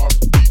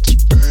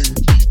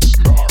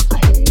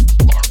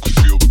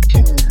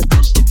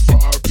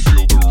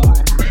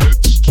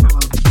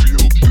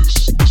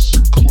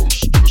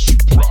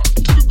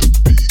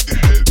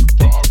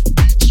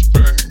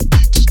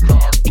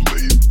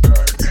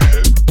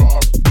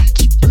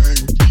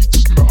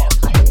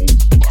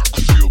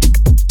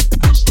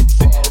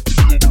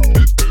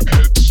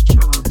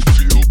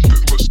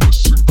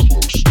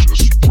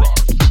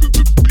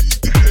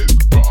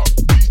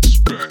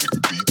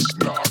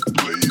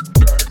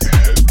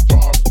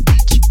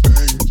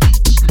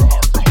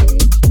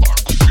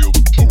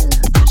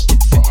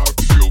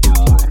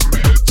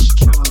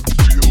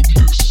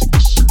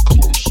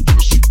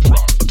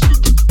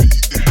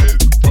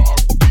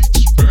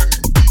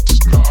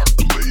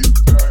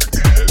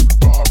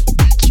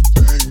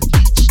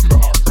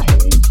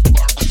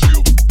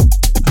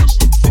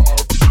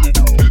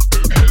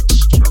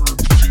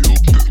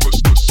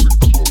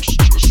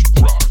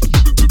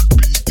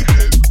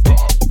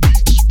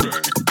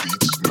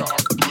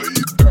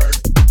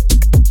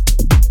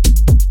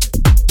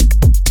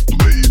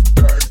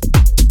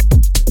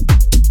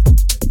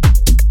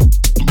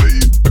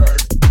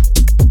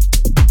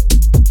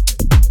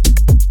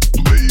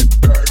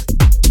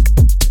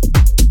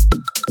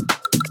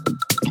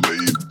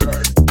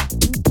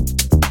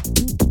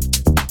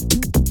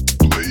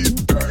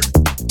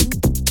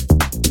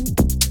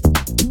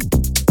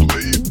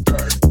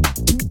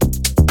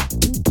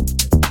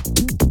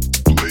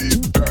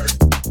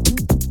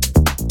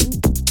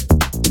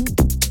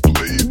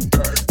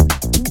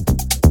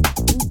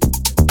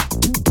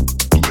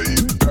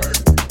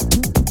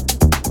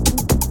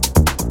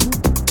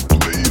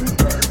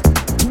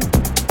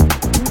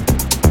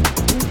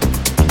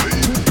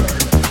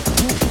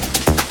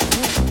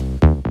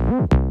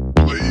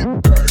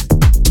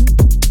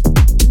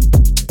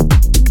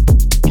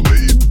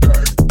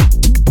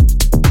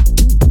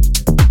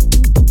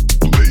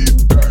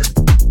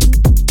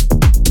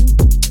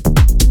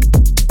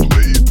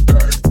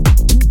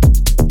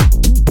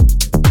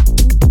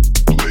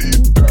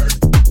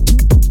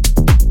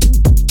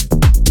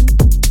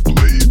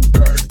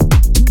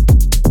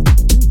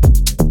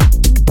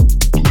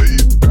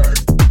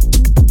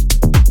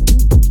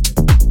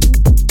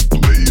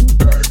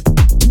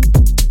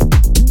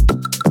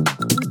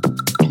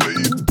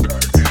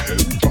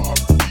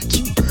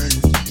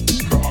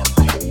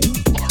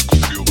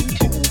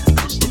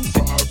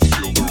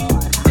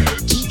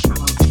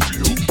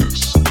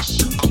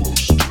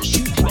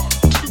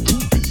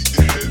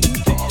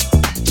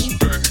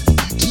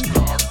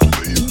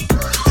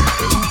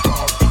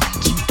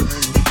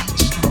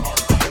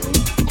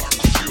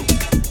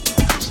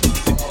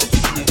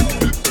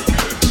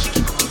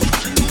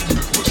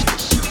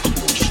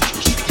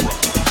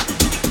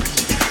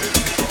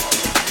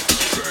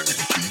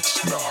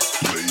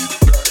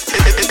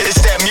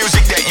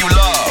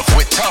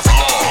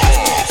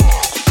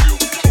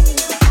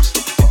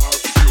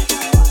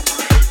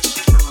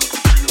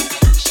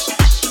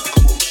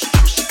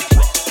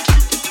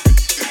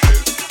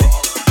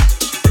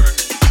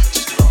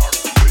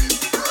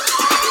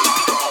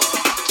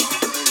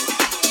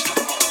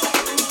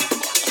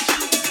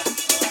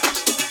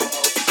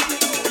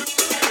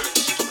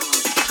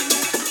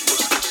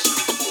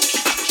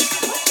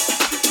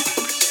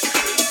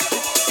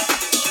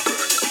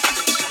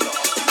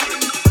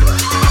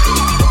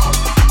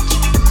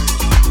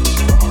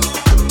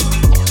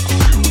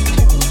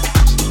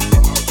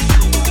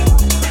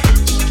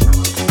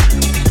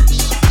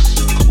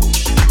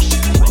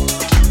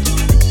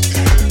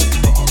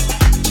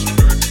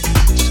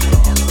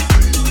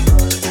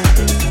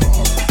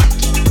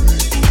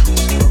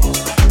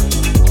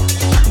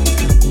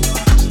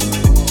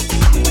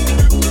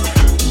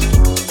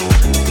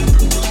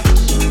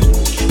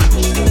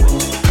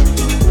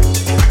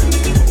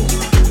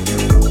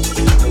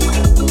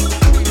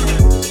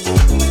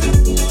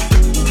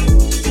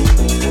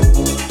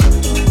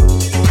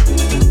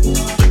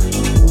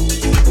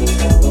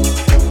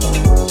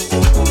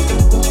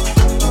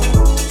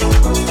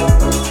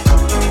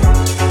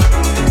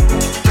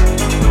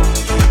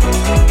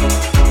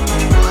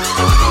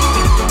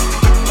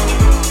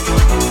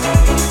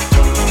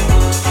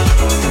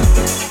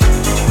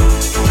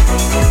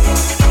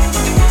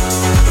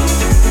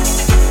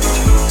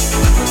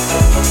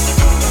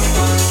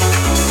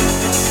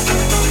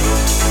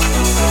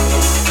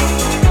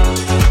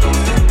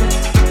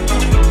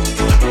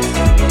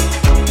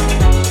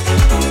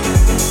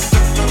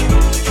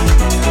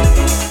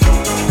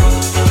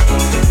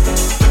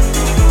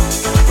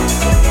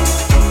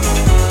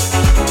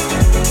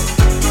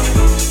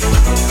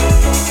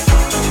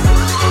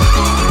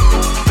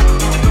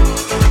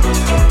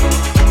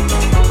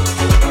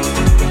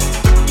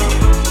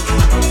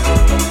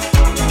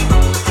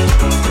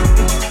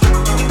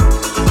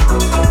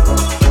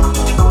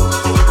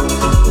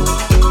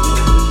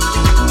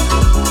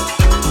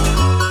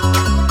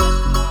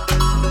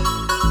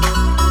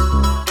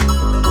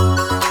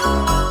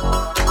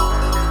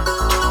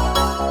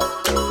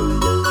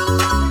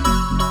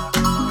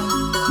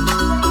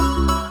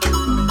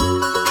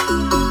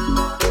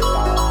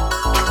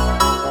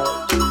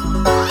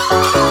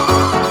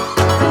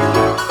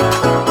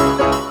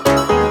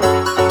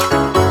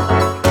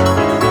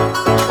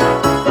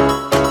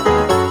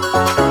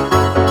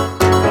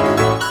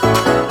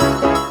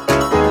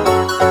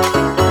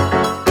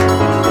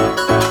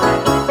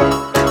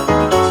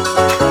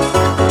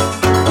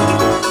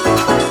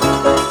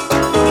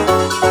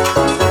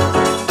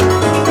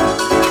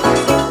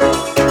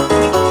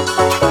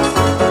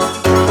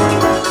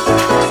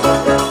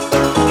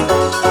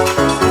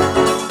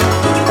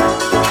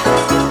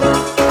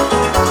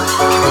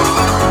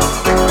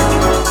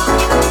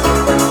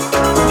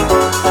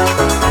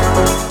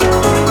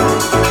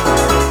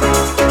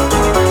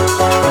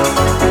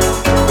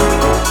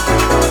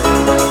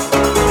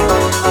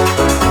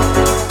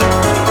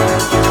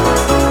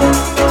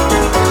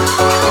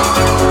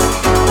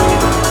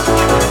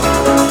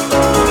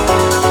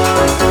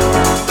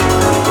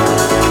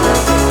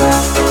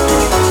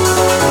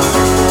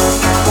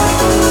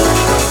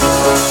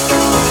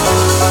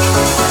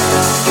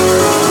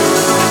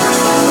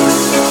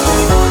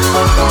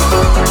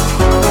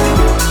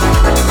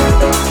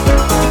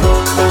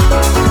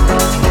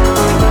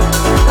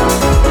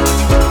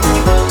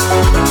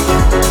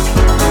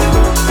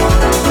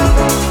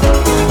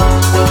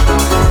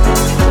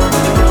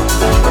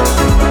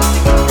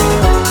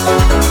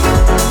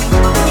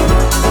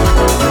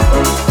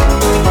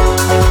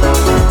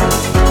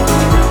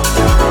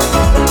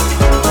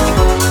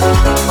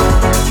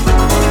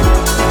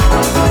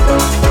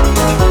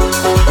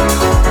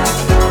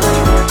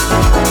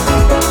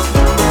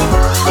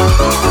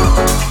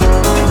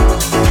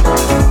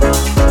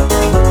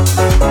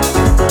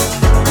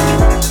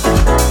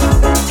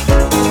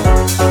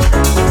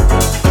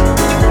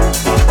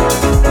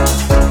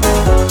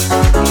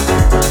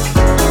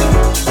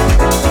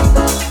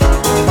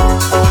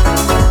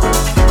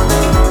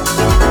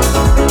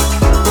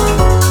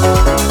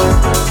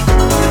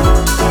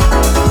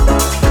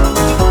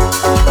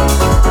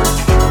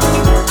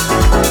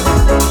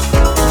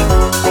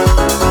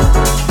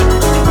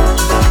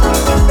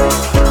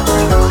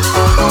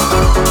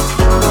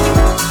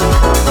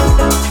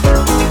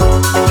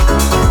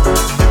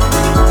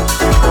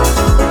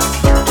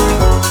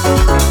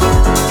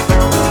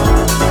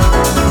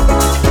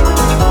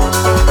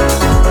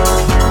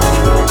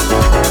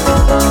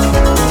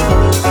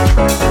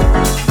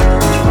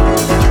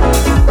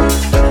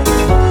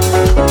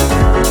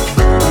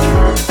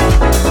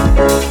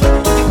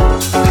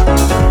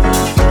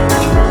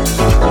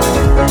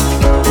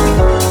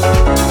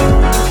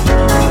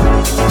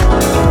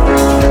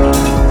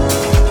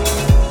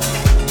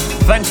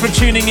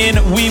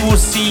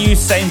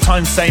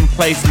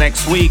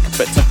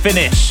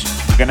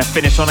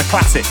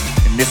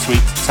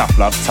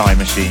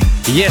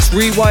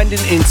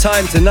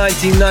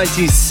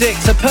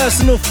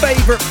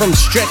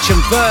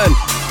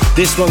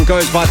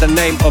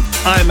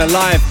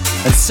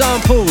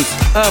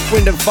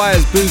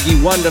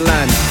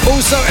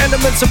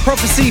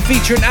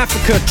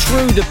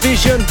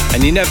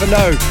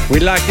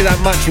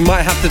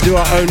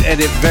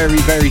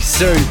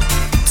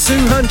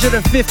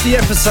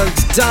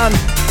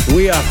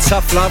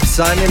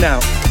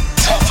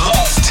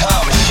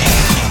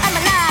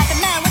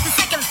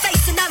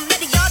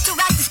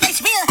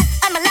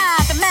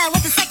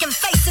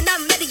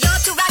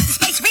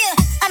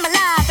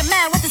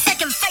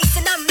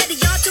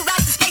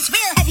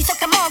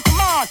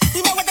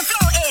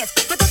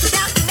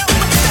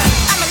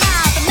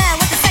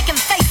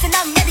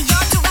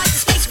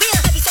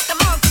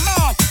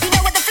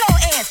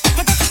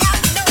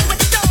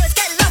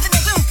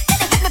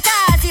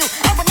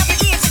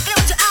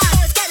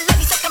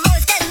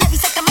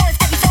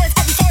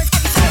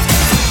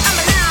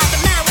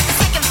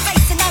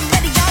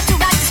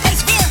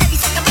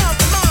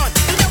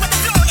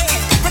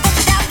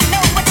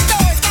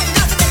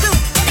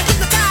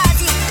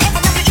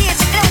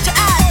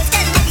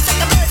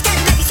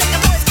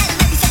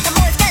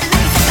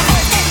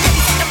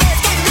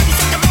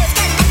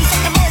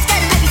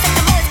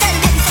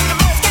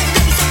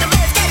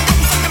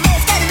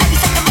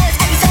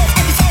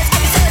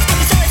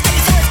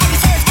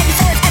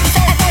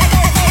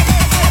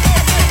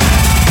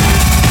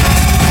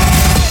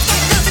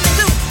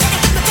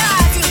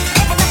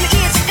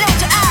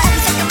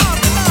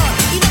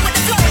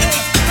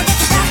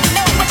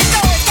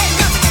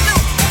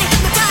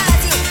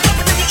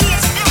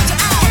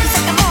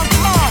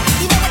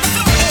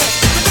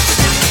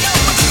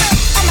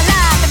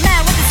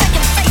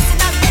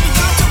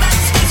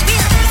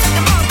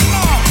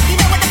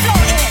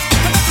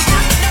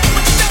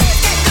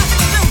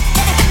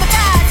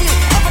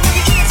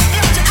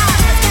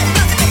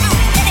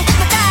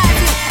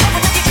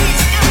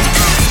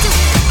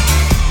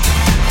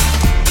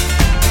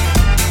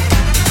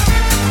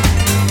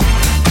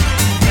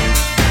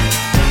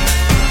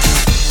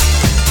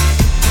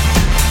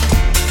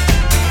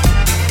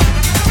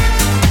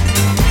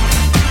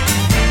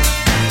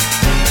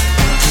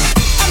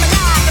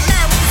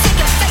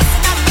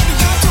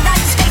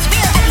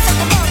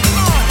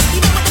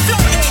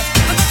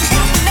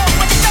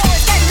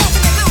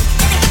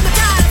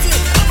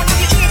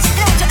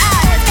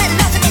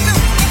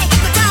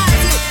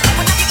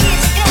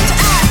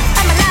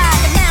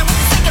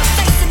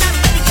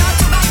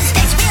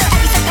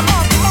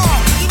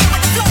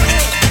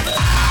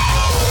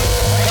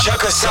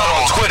 Check us out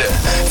on Twitter,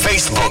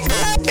 Facebook,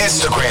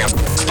 Instagram,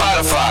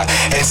 Spotify,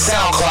 and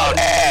SoundCloud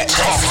at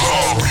Tough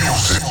Love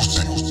Music.